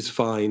is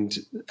find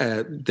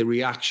the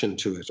reaction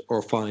to it,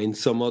 or find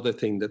some other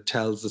thing that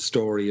tells the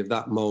story of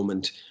that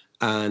moment,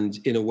 and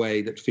in a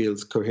way that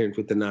feels coherent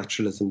with the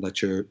naturalism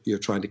that you're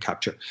trying to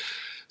capture.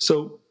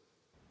 So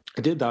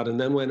I did that, and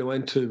then when I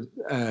went to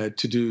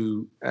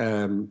do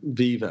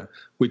Viva,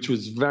 which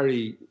was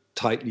very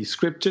tightly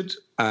scripted,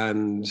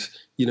 and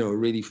a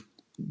really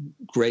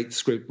great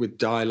script with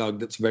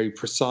dialogue that's very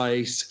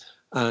precise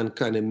and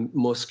kind of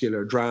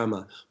muscular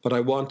drama. But I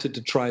wanted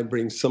to try and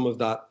bring some of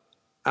that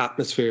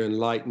atmosphere and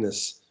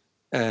lightness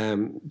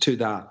to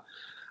that.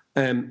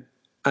 And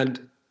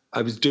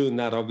I was doing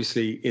that,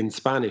 obviously, in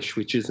Spanish,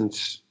 which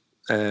isn't,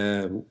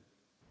 at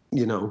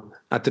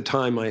the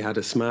time I had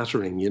a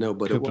smattering,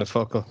 but it was...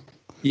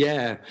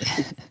 Yeah.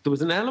 There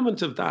was an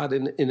element of that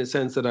in a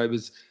sense that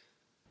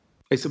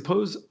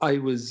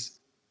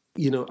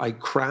I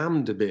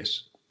crammed a bit.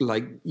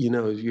 Like,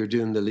 you're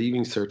doing the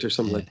Leaving Cert or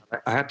something like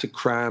that. I had to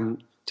cram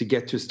to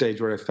get to a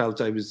stage where I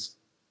felt I was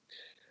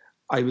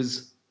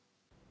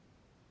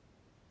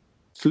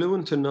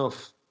fluent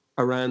enough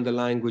around the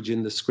language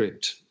in the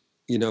script,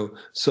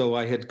 So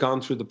I had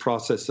gone through the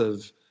process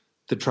of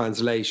the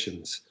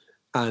translations,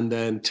 and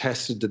then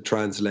tested the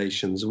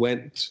translations,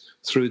 went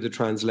through the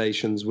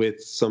translations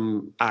with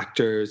some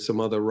actors,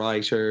 some other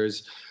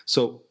writers.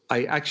 So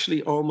I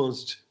actually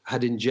almost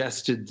had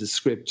ingested the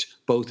script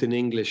both in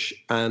English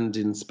and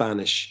in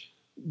Spanish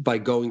by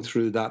going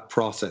through that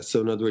process. So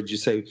in other words, you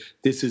say,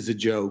 this is a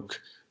joke.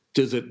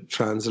 Does it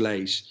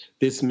translate?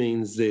 This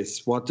means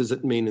this. What does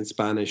it mean in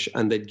Spanish?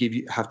 And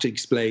they'd have to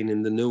explain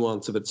in the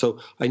nuance of it. So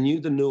I knew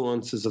the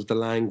nuances of the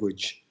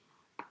language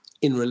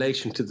in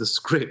relation to the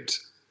script.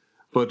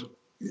 But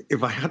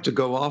if I had to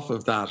go off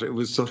of that, it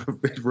was sort of a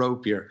bit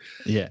ropier.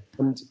 Yeah.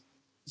 And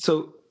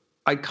so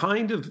I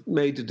kind of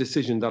made a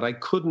decision that I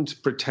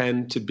couldn't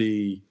pretend to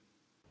be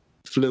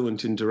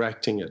fluent in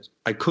directing it.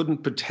 I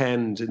couldn't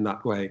pretend in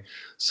that way.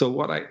 So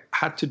what I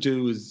had to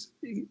do is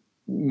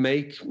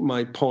make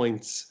my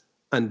points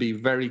and be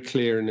very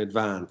clear in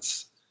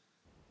advance,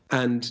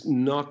 and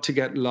not to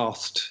get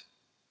lost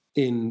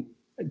in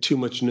too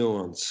much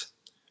nuance.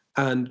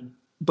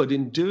 But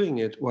in doing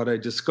it, what I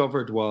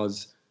discovered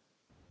was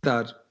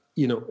that,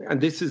 and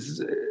this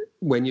is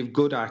when you've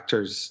good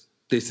actors,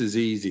 this is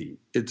easy.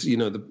 It's,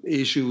 the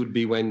issue would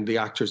be when the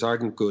actors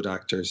aren't good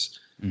actors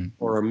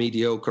or are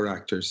mediocre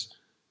actors.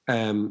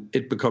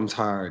 It becomes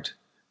hard.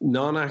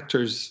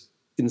 Non-actors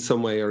in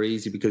some way are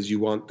easy because you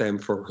want them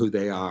for who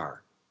they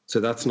are. So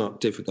that's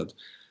not difficult.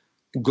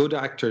 Good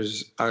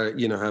actors are,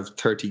 have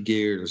 30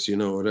 gears,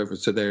 whatever.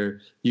 So they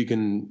are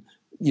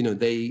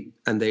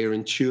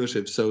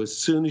intuitive. So as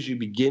soon as you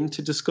begin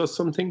to discuss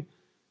something,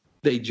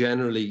 they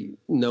generally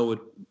know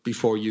it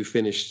before you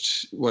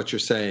finished what you're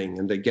saying,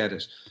 and they get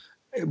it.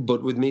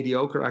 But with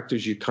mediocre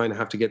actors, you kind of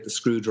have to get the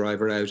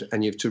screwdriver out,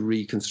 and you have to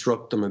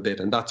reconstruct them a bit,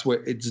 and that's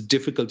where it's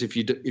difficult if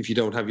you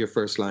don't have your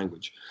first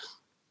language.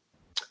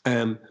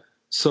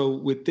 So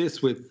with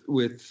this, with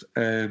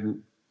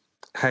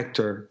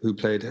Hector, who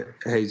played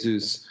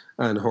Jesus,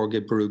 and Jorge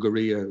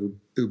Perugaria,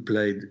 who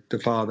played the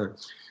father,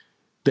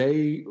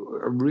 they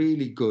are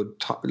really good.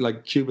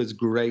 Like, Cuba's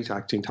great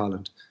acting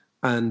talent,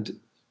 and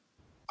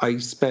I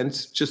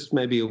spent just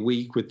maybe a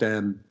week with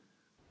them.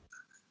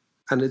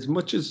 And as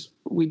much as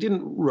we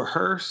didn't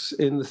rehearse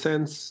in the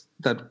sense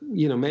that,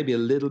 maybe a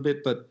little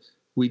bit, but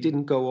we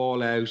didn't go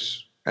all out,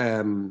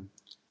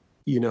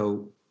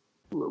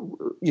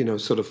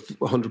 sort of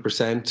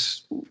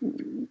 100%.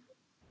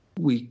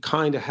 We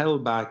kind of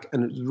held back,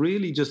 and it was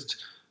really just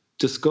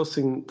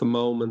discussing the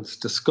moments,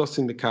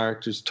 discussing the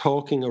characters,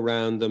 talking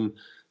around them.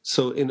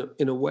 So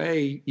in a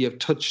way, you have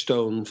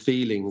touchstone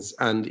feelings,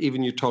 and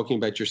even you're talking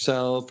about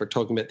yourself or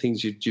talking about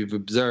things you've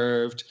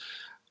observed,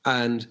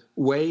 and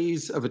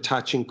ways of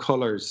attaching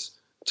colours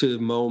to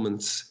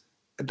moments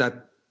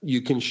that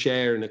you can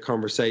share in a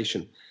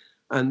conversation.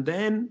 And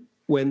then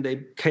when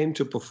they came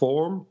to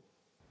perform,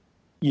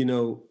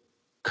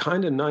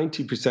 kind of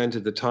 90%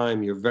 of the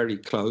time you're very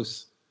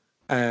close.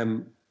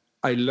 I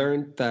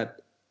learned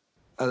that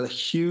a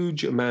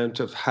huge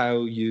amount of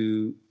how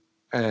you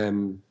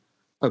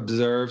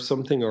observe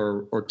something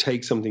or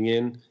take something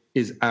in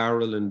is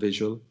aural and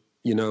visual.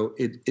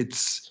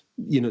 It's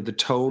the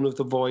tone of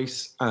the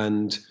voice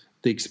and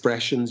the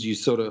expressions. You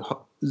sort of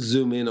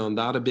zoom in on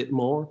that a bit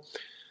more,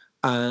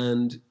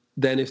 and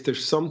then if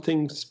there's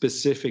something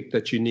specific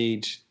that you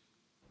need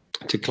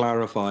to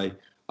clarify,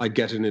 I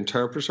get an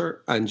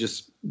interpreter and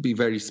just be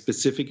very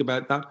specific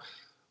about that.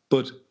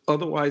 But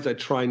otherwise, I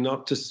try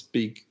not to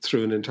speak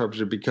through an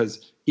interpreter,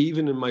 because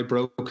even in my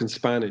broken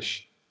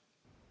Spanish,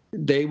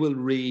 they will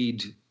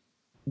read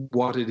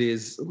what it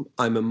is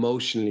I'm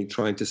emotionally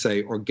trying to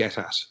say or get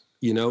at,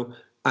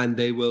 and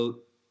they will,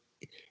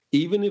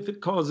 even if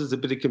it causes a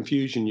bit of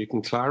confusion, you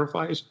can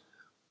clarify it,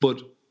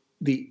 but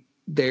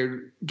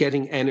they're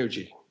getting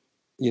energy,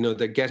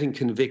 they're getting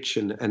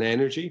conviction and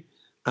energy,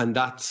 and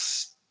that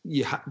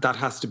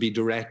has to be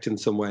direct in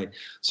some way.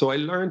 So I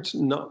learned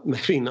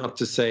maybe not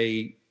to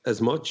say as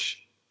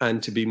much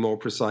and to be more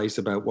precise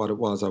about what it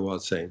was I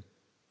was saying,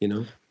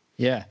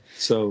 Yeah.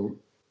 So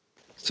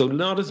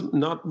not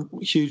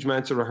huge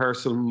amounts of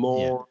rehearsal,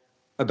 more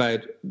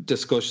about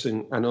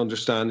discussing and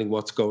understanding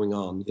what's going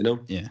on,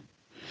 Yeah.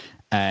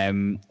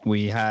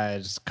 We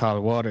had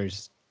Carl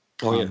Waters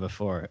on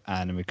before,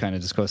 and we kind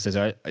of discussed this.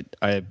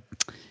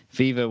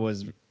 Viva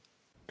was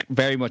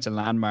very much a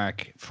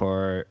landmark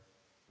for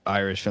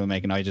Irish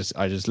filmmaking. I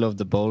just love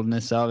the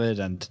boldness of it,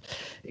 and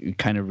it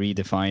kind of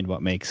redefined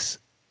what makes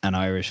an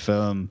Irish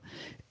film.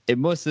 It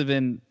must have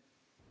been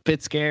a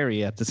bit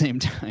scary at the same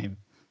time.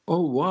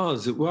 Oh,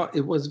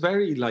 it was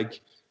very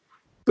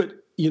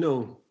but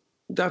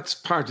that's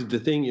part of the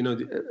thing. It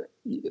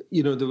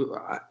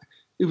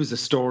was a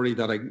story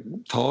that I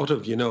thought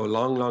of, a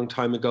long, long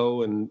time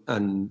ago, and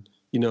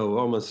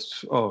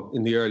almost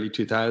in the early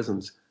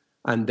 2000s,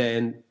 and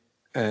then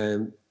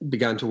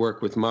began to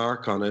work with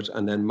Mark on it,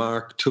 and then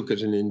Mark took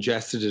it and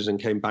ingested it and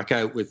came back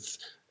out with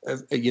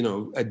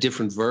a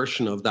different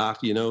version of that,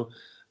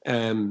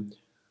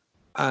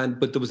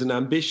 but there was an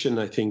ambition,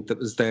 I think, that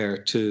was there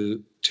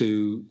to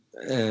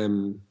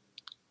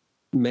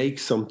make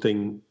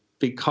something,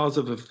 because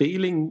of a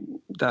feeling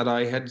that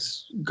I had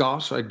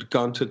got. I'd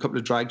gone to a couple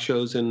of drag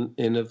shows in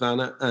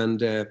Havana, and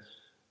there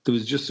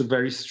was just a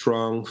very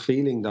strong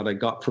feeling that I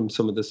got from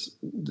some of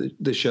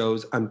the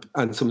shows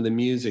and some of the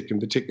music in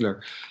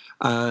particular,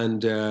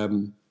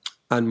 and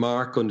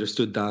Mark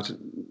understood that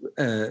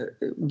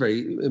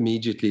very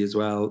immediately as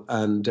well.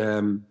 And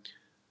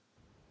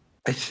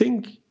I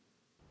think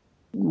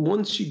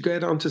once you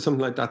get onto something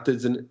like that,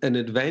 there's an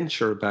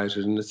adventure about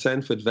it, and a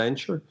sense of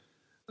adventure,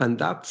 and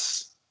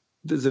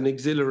there's an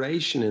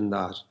exhilaration in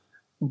that,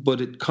 but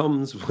it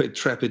comes with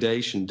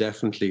trepidation,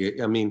 definitely.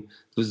 I mean,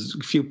 there's a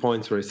few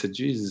points where I said,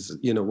 Jesus,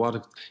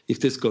 what if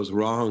this goes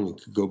wrong?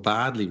 It could go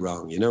badly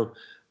wrong,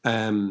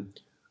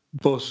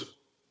 But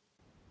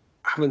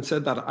having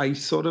said that, I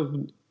sort of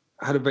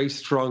had a very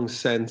strong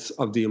sense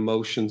of the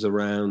emotions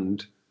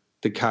around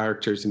the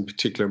characters in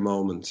particular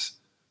moments,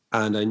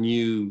 and I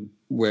knew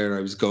where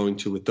I was going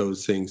to with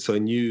those things. So I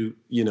knew,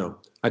 I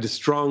had a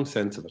strong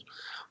sense of it.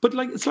 But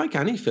it's like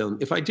any film.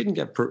 If I didn't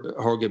get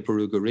Jorge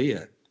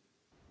Perugaria,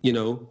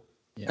 if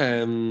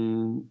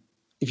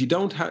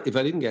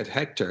I didn't get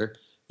Hector,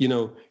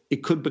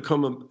 it could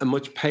become a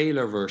much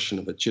paler version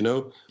of it,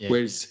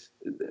 Whereas,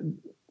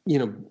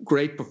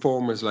 great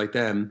performers like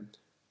them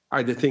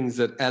are the things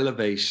that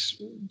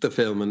elevate the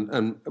film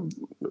and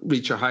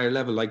reach a higher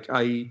level. Like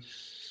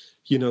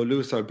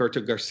Luis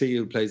Alberto Garcia,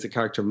 who plays the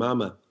character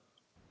Mama,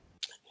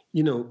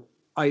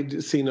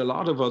 I'd seen a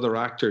lot of other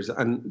actors,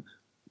 and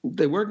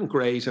they weren't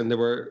great, and they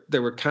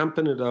were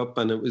camping it up,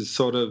 and it was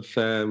sort of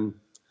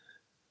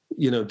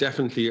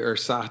definitely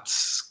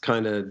ersatz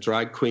kind of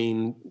drag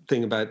queen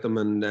thing about them,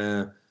 and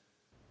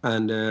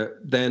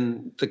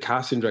then the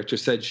casting director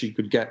said she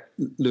could get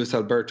Luis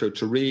Alberto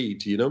to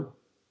read,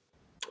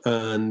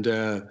 and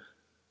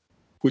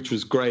which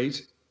was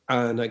great.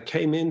 And I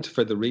came in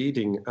for the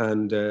reading,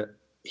 and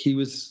he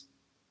was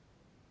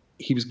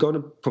going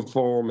to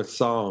perform a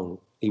song.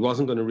 He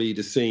wasn't going to read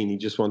a scene. He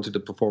just wanted to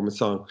perform a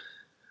song.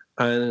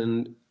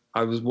 And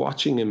I was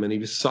watching him, and he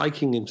was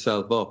psyching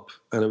himself up.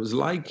 And it was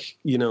like,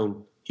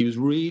 he was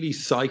really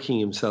psyching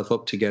himself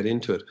up to get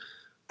into it.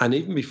 And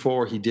even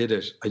before he did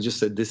it, I just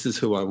said, this is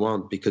who I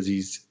want, because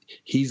he's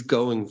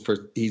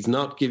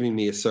not giving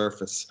me a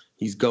surface.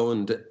 He's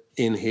going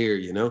in here,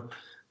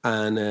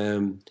 And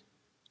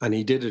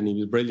he did it, and he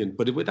was brilliant.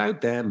 But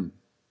without them,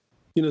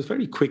 it's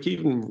very quick.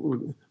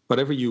 Even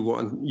whatever you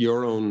want,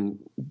 your own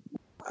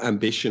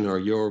ambition or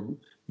your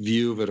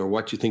view of it or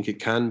what you think it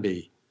can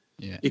be,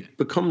 it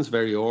becomes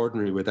very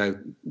ordinary without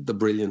the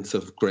brilliance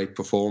of great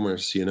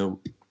performers.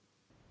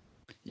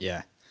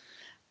 Yeah,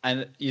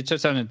 and you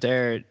touched on it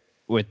there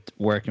with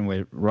working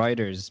with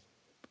writers.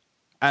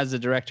 As a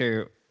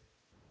director,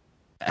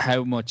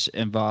 how much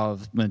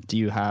involvement do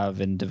you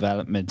have in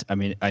development? I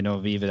mean, I know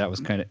Viva, that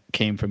was kind of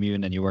came from you,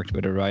 and then you worked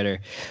with a writer.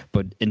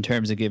 But in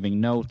terms of giving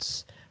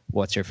notes,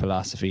 what's your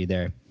philosophy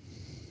there?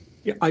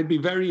 Yeah, I'd be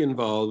very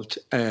involved.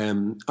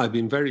 I've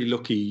been very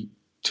lucky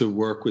to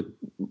work with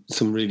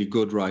some really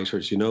good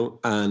writers,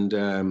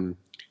 and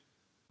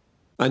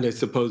I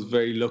suppose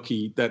very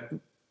lucky that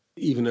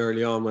even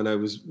early on when I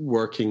was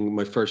working,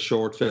 my first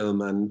short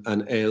film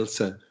and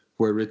Ailsa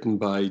were written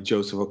by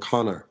Joseph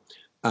O'Connor.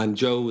 And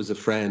Joe was a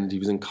friend. He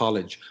was in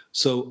college.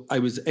 So I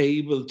was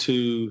able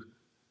to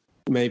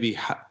maybe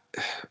have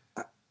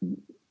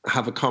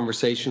a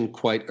conversation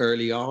quite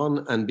early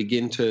on and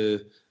begin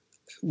to,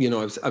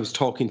 I was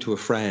talking to a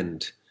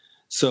friend.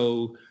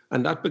 So,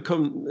 and that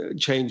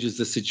changes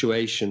the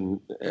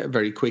situation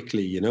very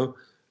quickly,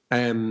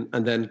 and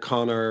then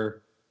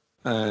Connor,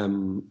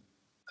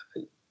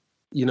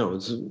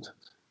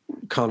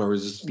 Connor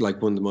is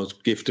like one of the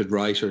most gifted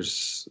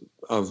writers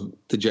of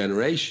the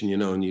generation,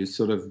 and you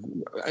sort of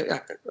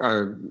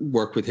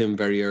work with him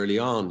very early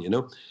on,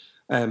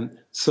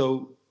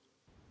 So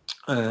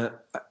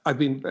I've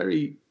been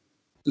very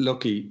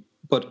lucky,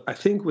 but I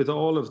think with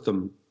all of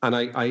them, and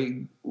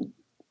I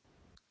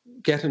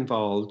get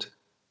involved,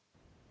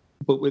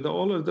 but with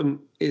all of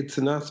them, it's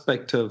an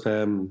aspect of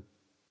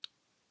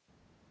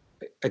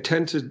I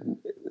tend to.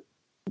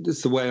 This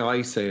is the way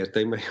I say it.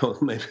 They maybe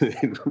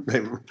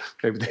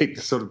they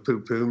sort of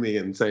poo-poo me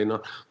and say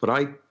no.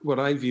 But what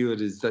I view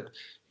it is that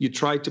you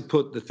try to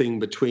put the thing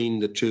between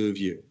the two of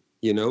you,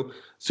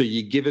 So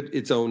you give it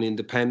its own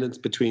independence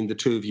between the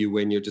two of you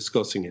when you're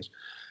discussing it.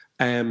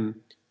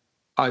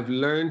 I've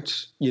learned,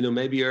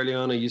 maybe early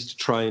on I used to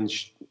try and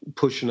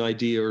push an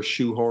idea or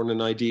shoehorn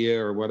an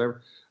idea or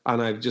whatever,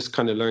 and I've just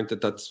kind of learned that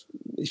that's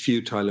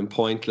futile and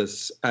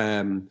pointless.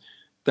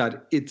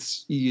 That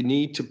you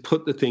need to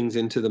put the things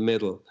into the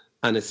middle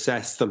and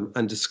assess them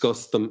and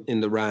discuss them in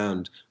the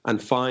round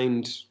and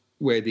find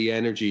where the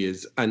energy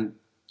is and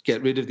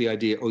get rid of the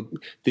idea, oh,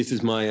 this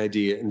is my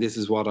idea and this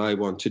is what I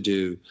want to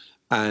do.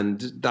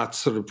 And that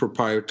sort of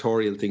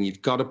proprietorial thing,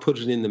 you've got to put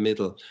it in the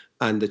middle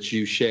and that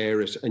you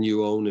share it and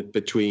you own it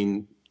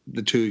between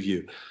the two of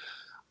you.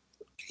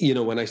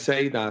 When I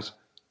say that,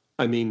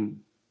 I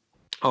mean,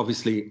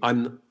 obviously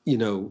I'm,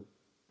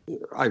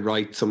 I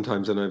write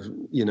sometimes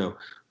and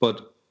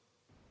but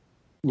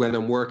when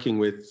I'm working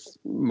with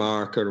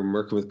Mark or I'm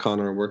working with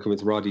Connor or working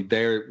with Roddy,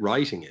 they're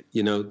writing it.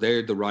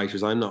 They're the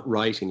writers. I'm not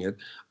writing it.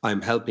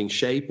 I'm helping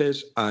shape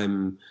it.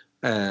 I'm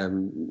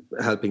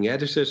helping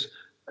edit it,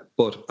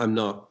 but I'm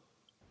not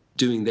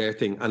doing their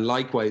thing. And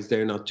likewise,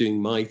 they're not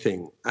doing my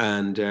thing.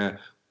 And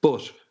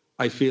but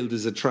I feel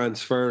there's a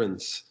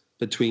transference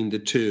between the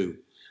two,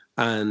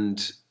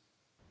 and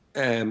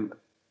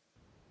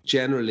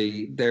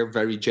generally they're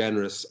very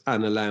generous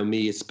and allow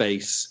me a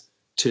space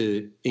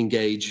to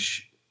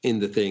engage in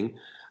the thing.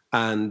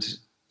 And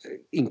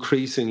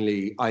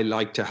increasingly, I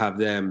like to have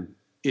them,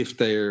 if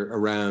they're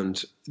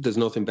around, there's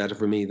nothing better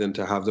for me than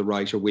to have the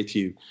writer with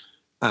you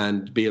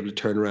and be able to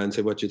turn around and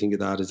say, what do you think of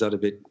that? Is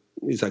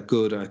that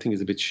good? I think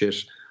it's a bit shit.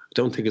 I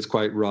don't think it's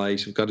quite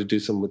right. We've got to do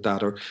something with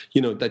that. Or,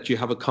 that you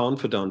have a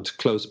confidant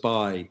close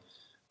by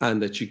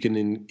and that you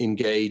can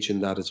engage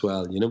in that as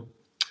well,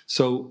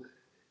 So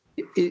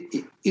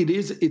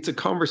it's a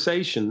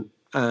conversation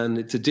and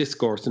it's a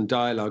discourse and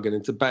dialogue, and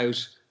it's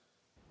about,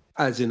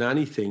 as in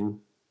anything,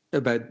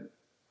 about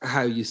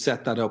how you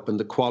set that up and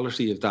the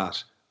quality of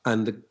that.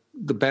 And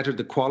the better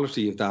the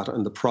quality of that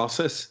and the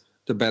process,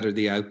 the better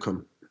the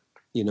outcome,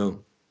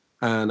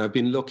 And I've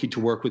been lucky to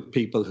work with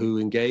people who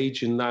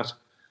engage in that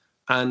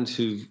and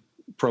who've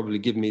probably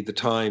given me the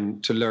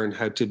time to learn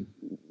how to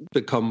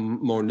become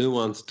more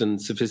nuanced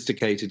and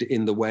sophisticated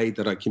in the way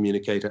that I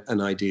communicate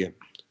an idea,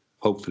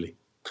 hopefully.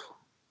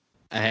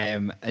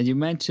 And you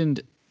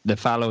mentioned the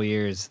fallow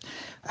years.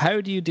 How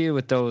do you deal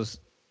with those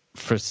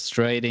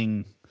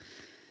frustrating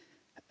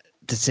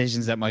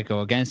decisions that might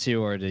go against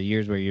you, or the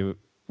years where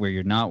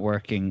you're not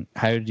working?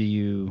 How do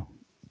you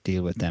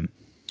deal with them?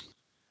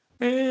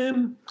 I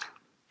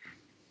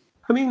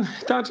mean,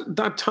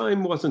 that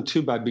time wasn't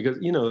too bad because,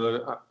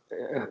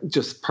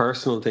 just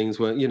personal things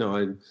were,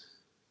 I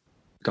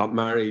got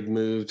married,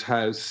 moved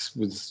house,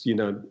 was,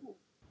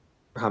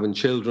 having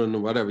children or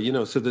whatever,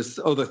 so there's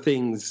other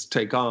things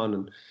take on.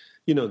 And,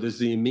 there's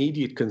the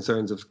immediate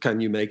concerns of,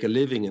 can you make a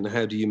living and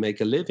how do you make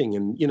a living?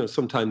 And,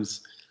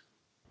 sometimes,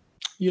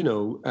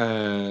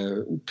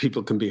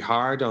 people can be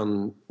hard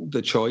on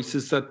the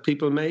choices that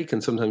people make.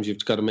 And sometimes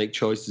you've got to make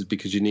choices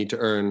because you need to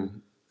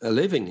earn a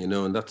living,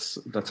 and that's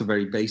a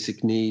very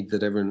basic need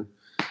that everyone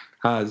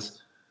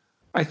has.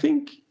 I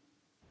think,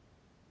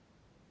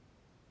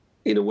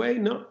 in a way,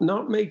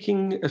 not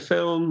making a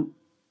film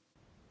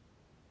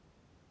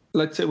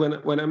let's say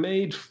when I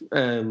made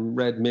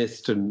Red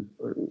Mist and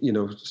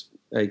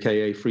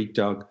AKA Freak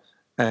Dog,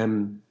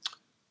 I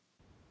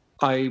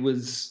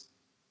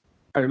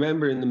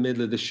remember in the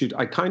middle of the shoot,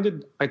 I kind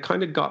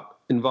of got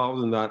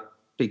involved in that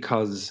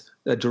because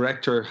a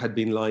director had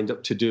been lined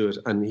up to do it,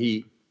 and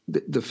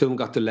the film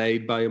got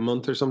delayed by a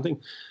month or something,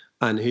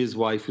 and his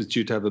wife was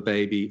due to have a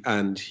baby,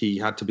 and he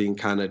had to be in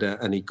Canada,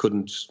 and he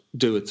couldn't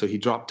do it, so he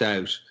dropped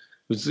out.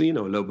 It was a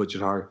low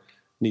budget horror,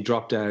 and he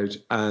dropped out,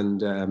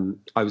 and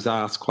I was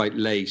asked quite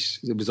late.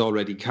 It was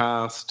already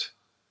cast.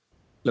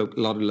 A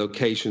lot of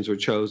locations were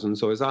chosen,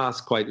 so I was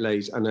asked quite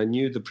late, and I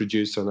knew the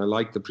producer, and I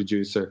liked the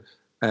producer,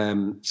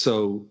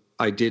 so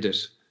I did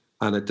it.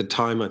 And at the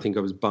time, I think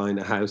I was buying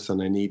a house,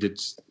 and I needed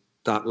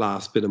that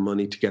last bit of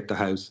money to get the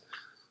house.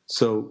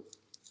 So,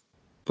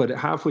 but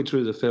halfway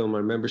through the film, I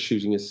remember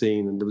shooting a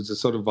scene, and there was a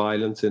sort of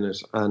violence in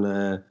it, and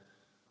I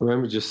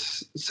remember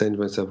just saying to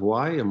myself,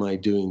 "Why am I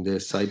doing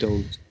this? I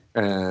don't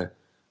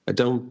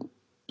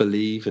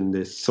believe in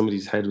this."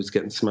 Somebody's head was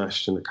getting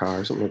smashed in a car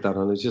or something like that,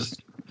 and I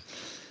just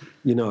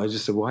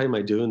said, "Why am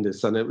I doing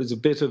this?" And it was a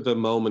bit of a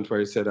moment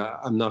where I said,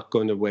 "I'm not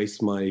going to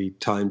waste my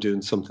time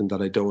doing something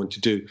that I don't want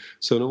to do."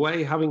 So in a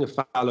way, having a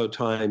fallow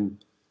time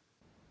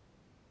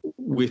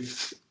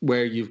with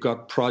where you've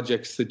got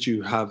projects that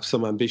you have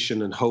some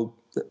ambition and hope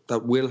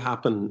that will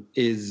happen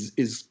is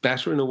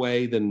better in a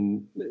way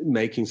than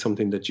making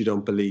something that you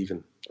don't believe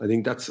in. I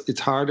think it's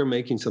harder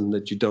making something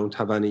that you don't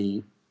have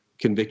any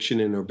conviction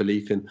in or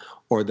belief in,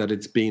 or that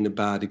it's been a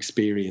bad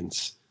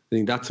experience. I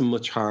think that's a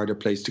much harder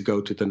place to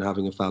go to than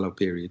having a fallow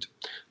period,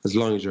 as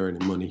long as you're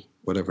earning money,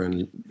 whatever,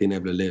 and being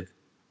able to live.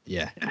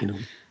 Yeah.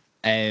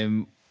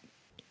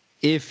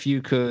 If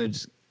you could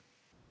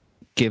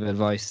give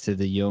advice to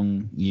the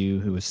young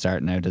you who was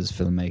starting out as a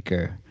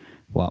filmmaker,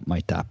 what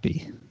might that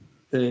be?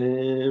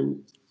 Well,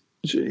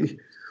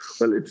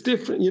 it's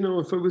different.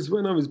 If it was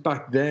when I was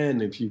back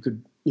then, if you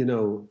could,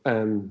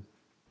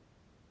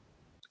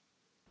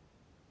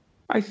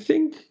 I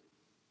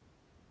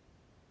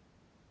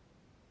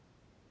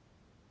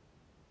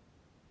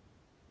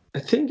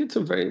think it's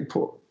a very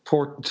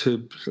important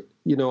to,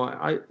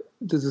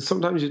 there's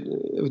sometimes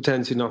a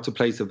tendency not to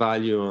place a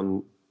value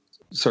on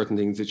certain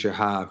things that you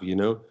have,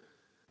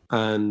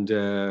 and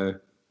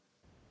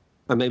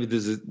maybe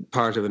there's a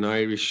part of an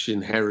Irish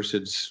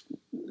inherited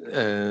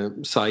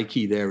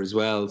psyche there as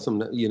well.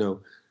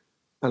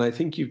 And I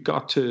think you've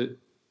got to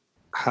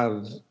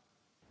have,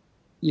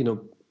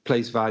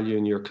 place value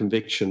in your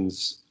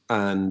convictions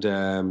and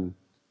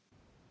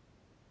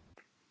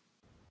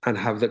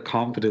have the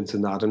confidence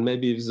in that. And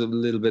maybe there's a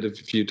little bit of a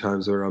few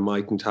times where I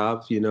mightn't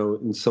have,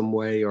 in some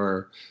way,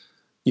 or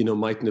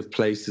mightn't have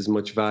placed as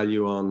much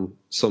value on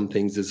some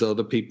things as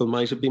other people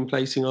might have been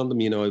placing on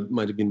them. I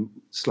might have been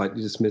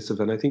slightly dismissive.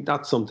 And I think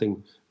that's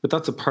something, but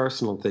that's a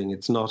personal thing.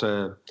 It's not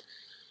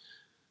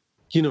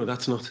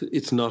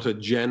it's not a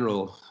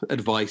general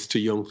advice to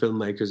young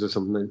filmmakers or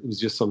something. It was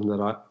just something that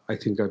I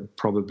think I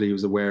probably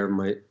was aware of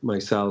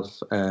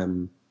myself.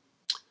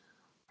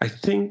 I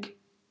think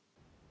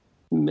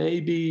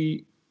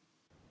maybe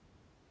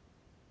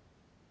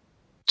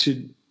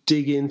to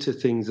dig into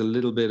things a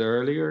little bit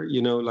earlier,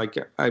 like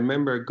I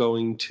remember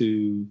going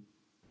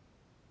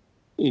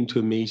into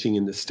a meeting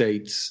in the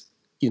States,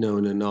 in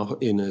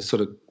a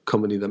sort of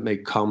company that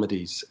made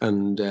comedies,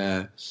 and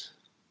I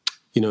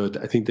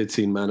think they'd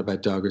seen Man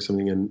About Dog or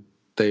something, and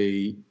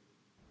they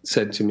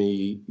said to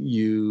me,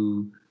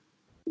 we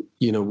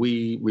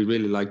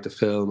really like the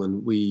film,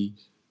 and we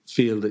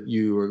feel that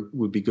you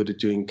would be good at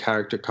doing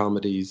character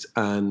comedies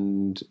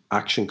and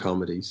action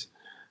comedies.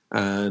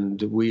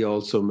 And we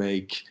also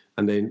make,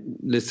 and they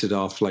listed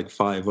off like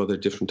 5 other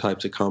different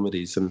types of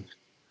comedies. And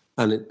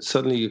it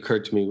suddenly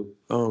occurred to me,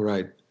 oh,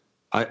 right,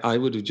 I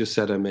would have just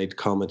said I made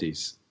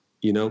comedies,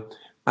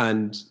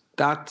 and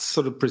that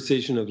sort of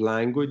precision of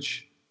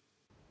language,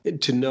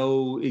 to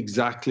know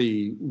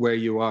exactly where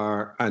you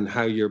are and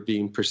how you're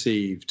being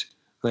perceived.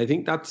 And I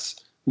think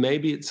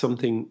maybe it's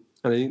something,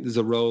 and I think there's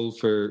a role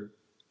for,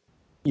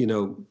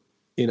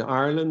 in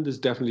Ireland, there's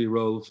definitely a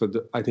role for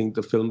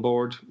the Film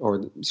Board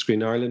or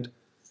Screen Ireland,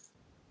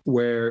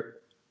 where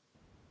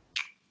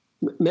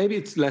maybe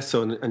it's less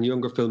so, and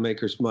younger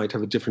filmmakers might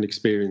have a different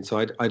experience.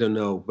 So I don't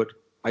know, but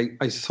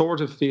I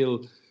sort of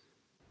feel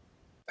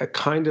a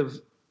kind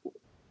of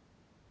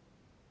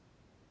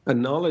a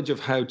knowledge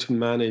of how to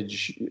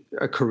manage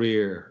a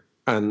career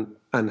and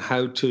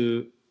how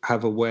to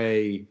have a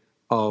way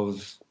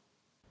of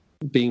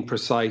being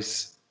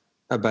precise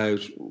about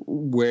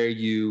where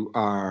you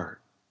are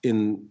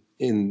in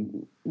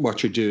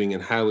what you're doing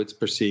and how it's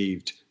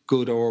perceived,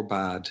 good or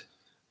bad,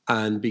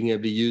 and being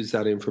able to use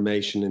that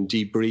information and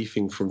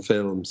debriefing from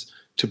films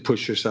to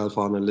push yourself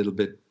on a little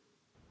bit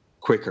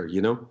quicker,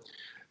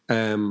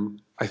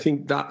 I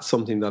think that's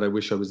something that I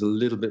wish I was a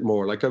little bit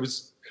more like. I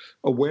was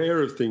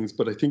aware of things,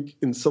 but I think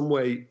in some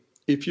way,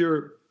 if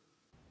you're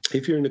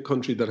in a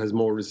country that has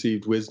more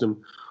received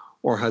wisdom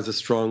or has a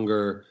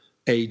stronger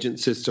agent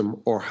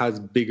system or has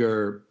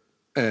bigger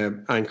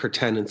anchor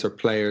tenants or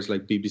players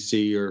like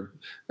BBC or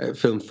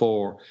Film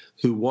 4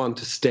 who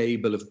want a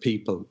stable of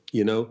people,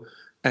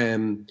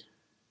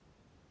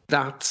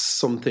 that's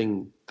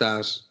something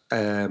that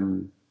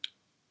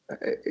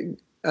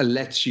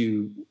lets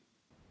you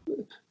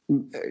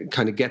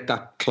kind of get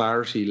that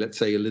clarity, let's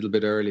say, a little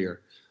bit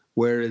earlier.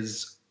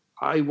 Whereas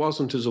I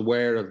wasn't as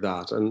aware of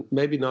that, and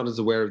maybe not as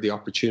aware of the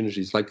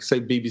opportunities. Like,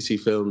 say, BBC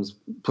Films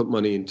put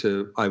money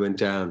into I Went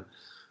Down,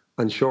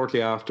 and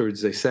shortly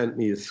afterwards they sent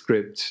me a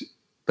script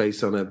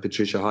based on a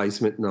Patricia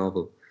Highsmith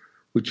novel,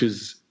 which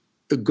was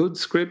a good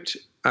script,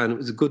 and it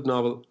was a good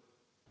novel.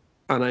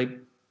 And I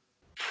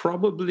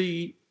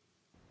probably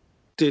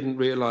didn't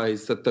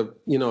realise that I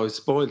was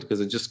spoiled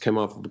because it just came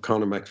off of a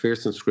Conor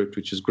McPherson script,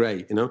 which is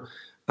great,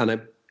 And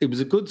it was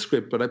a good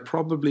script, but I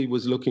probably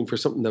was looking for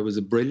something that was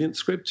a brilliant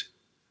script.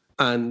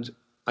 And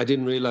I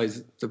didn't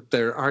realise that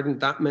there aren't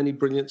that many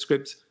brilliant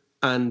scripts,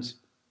 and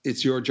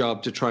it's your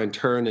job to try and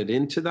turn it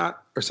into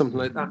that or something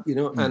like that,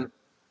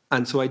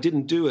 And so I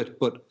didn't do it.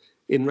 But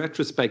in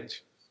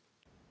retrospect,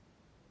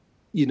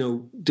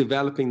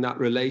 developing that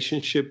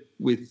relationship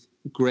with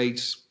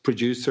great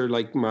producer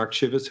like Mark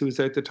Chivas, who was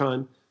there at the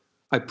time,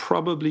 I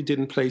probably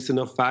didn't place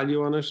enough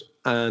value on it,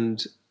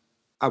 and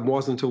I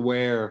wasn't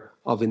aware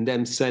of, in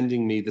them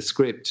sending me the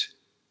script,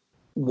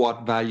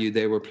 what value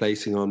they were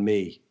placing on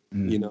me,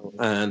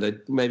 and I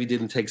maybe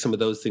didn't take some of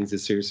those things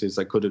as seriously as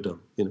I could have done,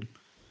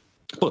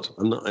 But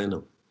I'm not, I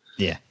know.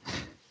 Yeah.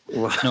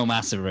 No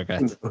massive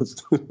regrets.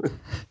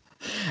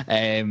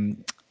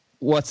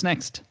 What's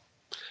next?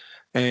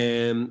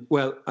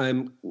 Well,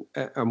 I'm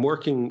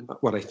working,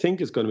 what I think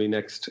is going to be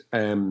next,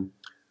 I'm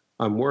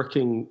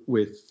working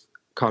with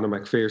Conor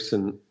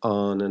McPherson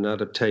on an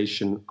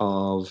adaptation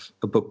of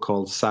a book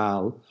called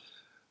Sal,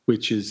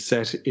 which is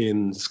set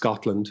in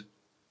Scotland,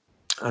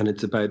 and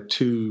it's about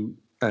two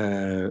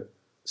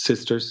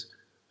sisters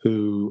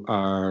who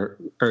are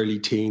early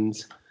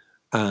teens,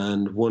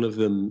 and one of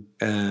them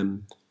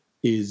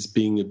is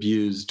being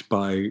abused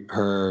by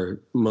her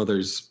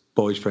mother's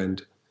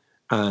boyfriend,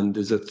 and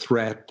there's a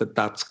threat that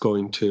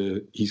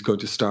he's going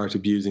to start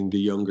abusing the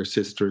younger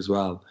sister as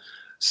well.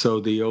 So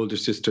the older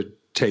sister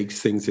takes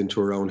things into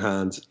her own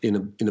hands in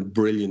a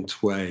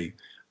brilliant way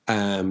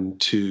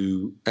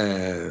to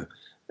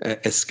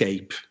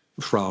escape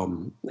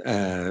from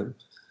a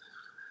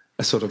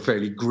sort of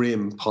fairly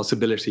grim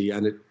possibility,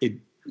 and it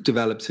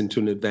develops into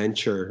an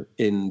adventure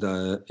in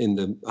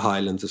the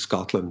Highlands of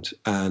Scotland,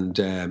 and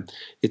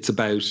it's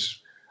about,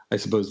 I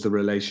suppose, the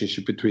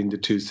relationship between the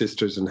two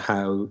sisters and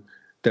how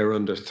they're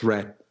under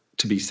threat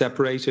to be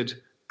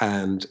separated,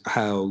 and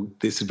how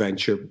this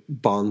adventure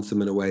bonds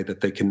them in a way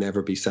that they can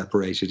never be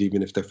separated,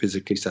 even if they're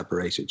physically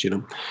separated,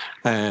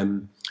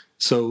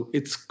 So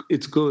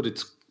it's good.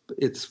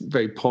 It's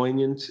very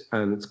poignant,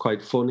 and it's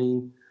quite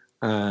funny.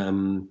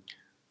 And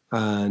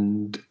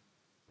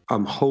I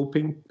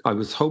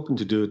was hoping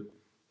to do it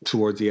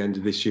towards the end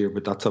of this year,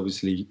 but that's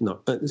obviously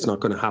it's not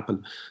going to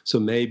happen. So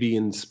maybe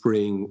in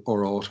spring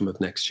or autumn of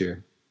next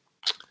year.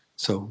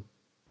 So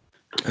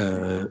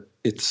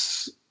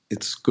it's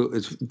good.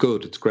 It's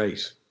good. It's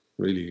great.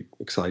 Really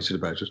excited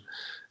about it.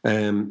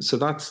 So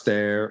that's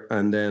there.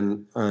 And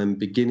then I'm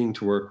beginning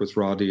to work with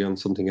Roddy on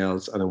something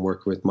else, and I'm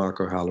working with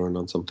Mark O'Halloran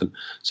on something.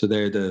 So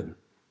they're the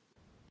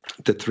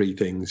three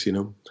things,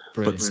 Brilliant.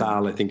 But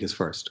Sal, I think, is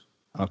first.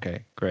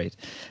 Okay, great.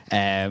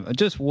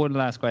 Just one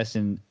last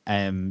question.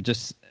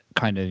 Just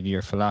kind of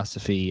your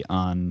philosophy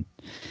on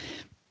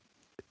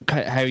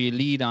how you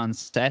lead on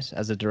set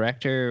as a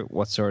director.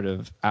 What sort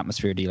of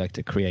atmosphere do you like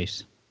to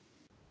create?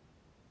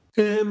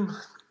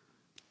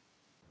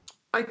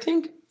 I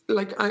think,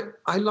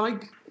 I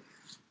like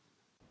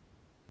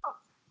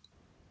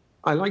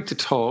to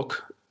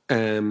talk,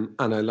 and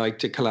I like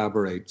to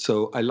collaborate.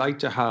 So I like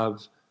to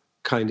have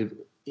kind of,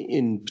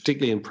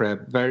 particularly in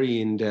prep,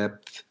 very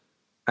in-depth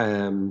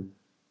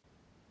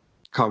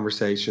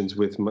conversations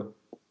with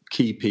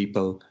key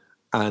people,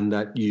 and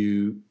that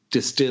you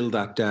distill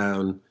that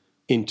down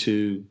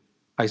into,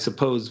 I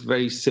suppose,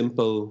 very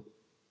simple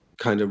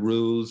kind of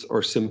rules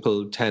or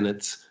simple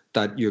tenets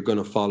that you're going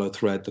to follow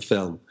throughout the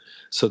film,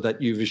 so that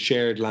you've a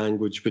shared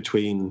language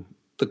between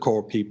the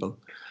core people,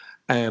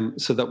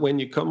 so that when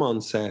you come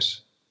on set,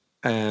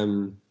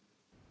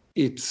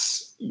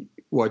 it's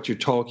what you're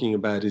talking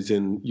about is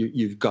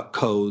you've got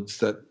codes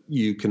that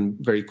you can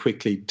very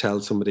quickly tell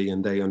somebody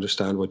and they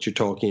understand what you're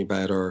talking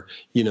about, or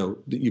you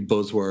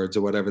buzzwords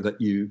or whatever that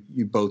you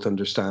both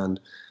understand,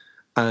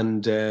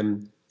 and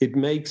it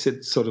makes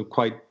it sort of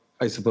quite,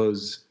 I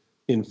suppose,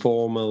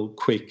 informal,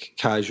 quick,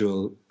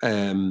 casual.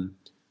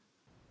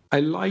 I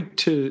like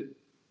to,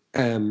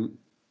 I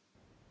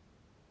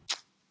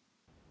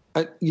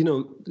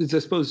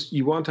suppose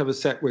you want to have a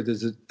set where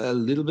there's a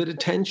little bit of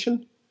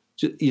tension,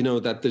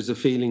 that there's a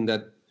feeling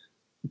that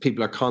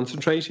people are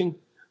concentrating,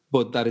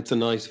 but that it's a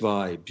nice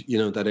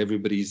vibe, that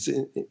everybody's,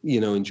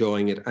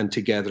 enjoying it and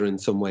together in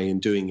some way in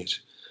doing it.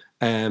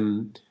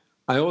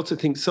 I also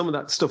think some of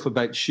that stuff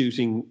about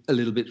shooting a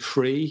little bit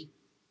free,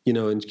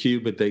 in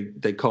Cuba,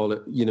 they call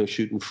it,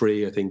 shooting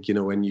free. I think,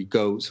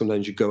 when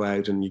sometimes you go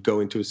out and you go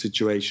into a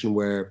situation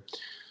where,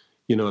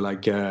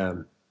 like,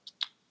 a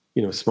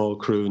small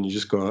crew, and you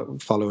just go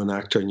out, follow an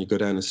actor, and you go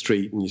down a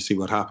street and you see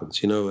what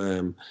happens,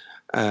 and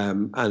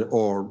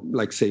or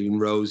like, say, in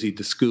Rosie,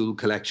 the school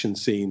collection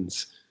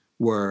scenes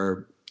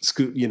where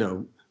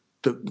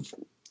the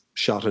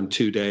shot in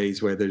 2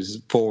 days, where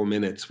there's 4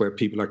 minutes where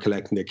people are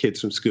collecting their kids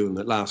from school, and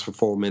it lasts for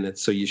 4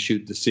 minutes. So you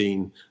shoot the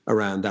scene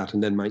around that,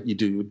 and then you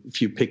do a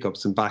few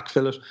pickups and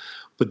backfill it.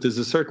 But there's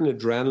a certain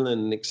adrenaline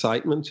and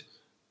excitement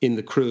in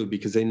the crew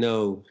because they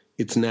know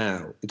it's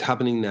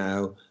happening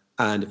now.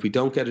 And if we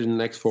don't get it in the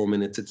next 4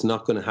 minutes, it's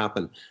not going to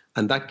happen.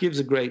 And that gives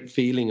a great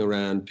feeling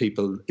around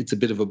people. It's a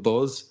bit of a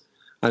buzz.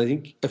 And I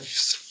think a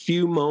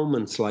few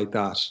moments like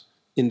that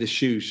in the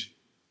shoot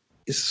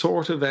is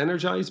sort of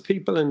energize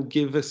people and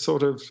give a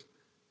sort of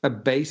a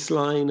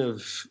baseline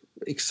of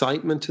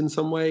excitement in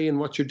some way in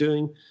what you're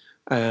doing.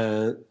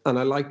 And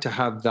I like to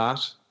have that.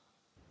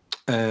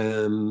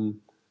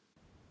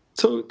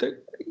 So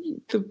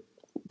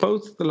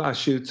both the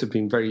last shoots have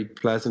been very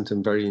pleasant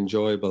and very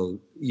enjoyable,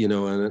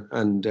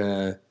 and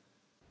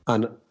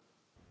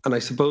I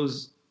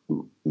suppose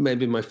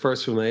maybe my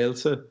first film,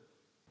 Ailsa,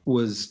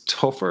 was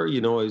tougher. I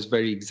was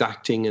very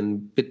exacting and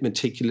a bit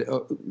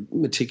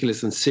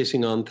meticulous and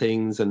sitting on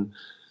things, and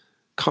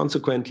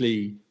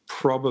consequently,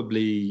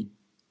 probably,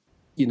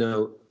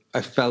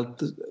 I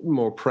felt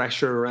more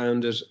pressure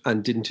around it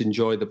and didn't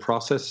enjoy the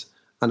process.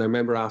 And I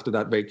remember after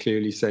that very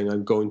clearly saying,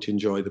 I'm going to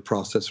enjoy the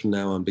process from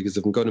now on, because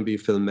if I'm going to be a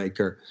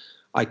filmmaker,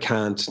 I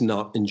can't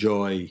not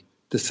enjoy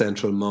the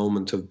central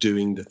moment of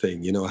doing the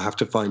thing. I have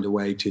to find a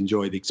way to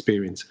enjoy the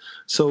experience.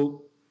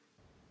 So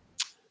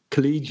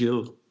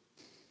collegial,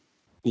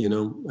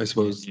 I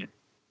suppose,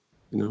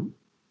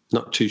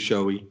 not too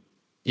showy.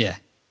 Yeah.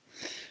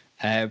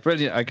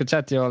 Brilliant. I could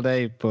chat to you all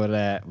day,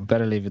 but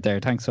better leave it there.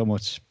 Thanks so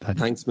much, Paddy.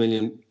 Thanks a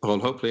million, Paul.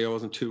 Hopefully I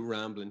wasn't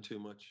rambling too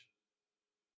much.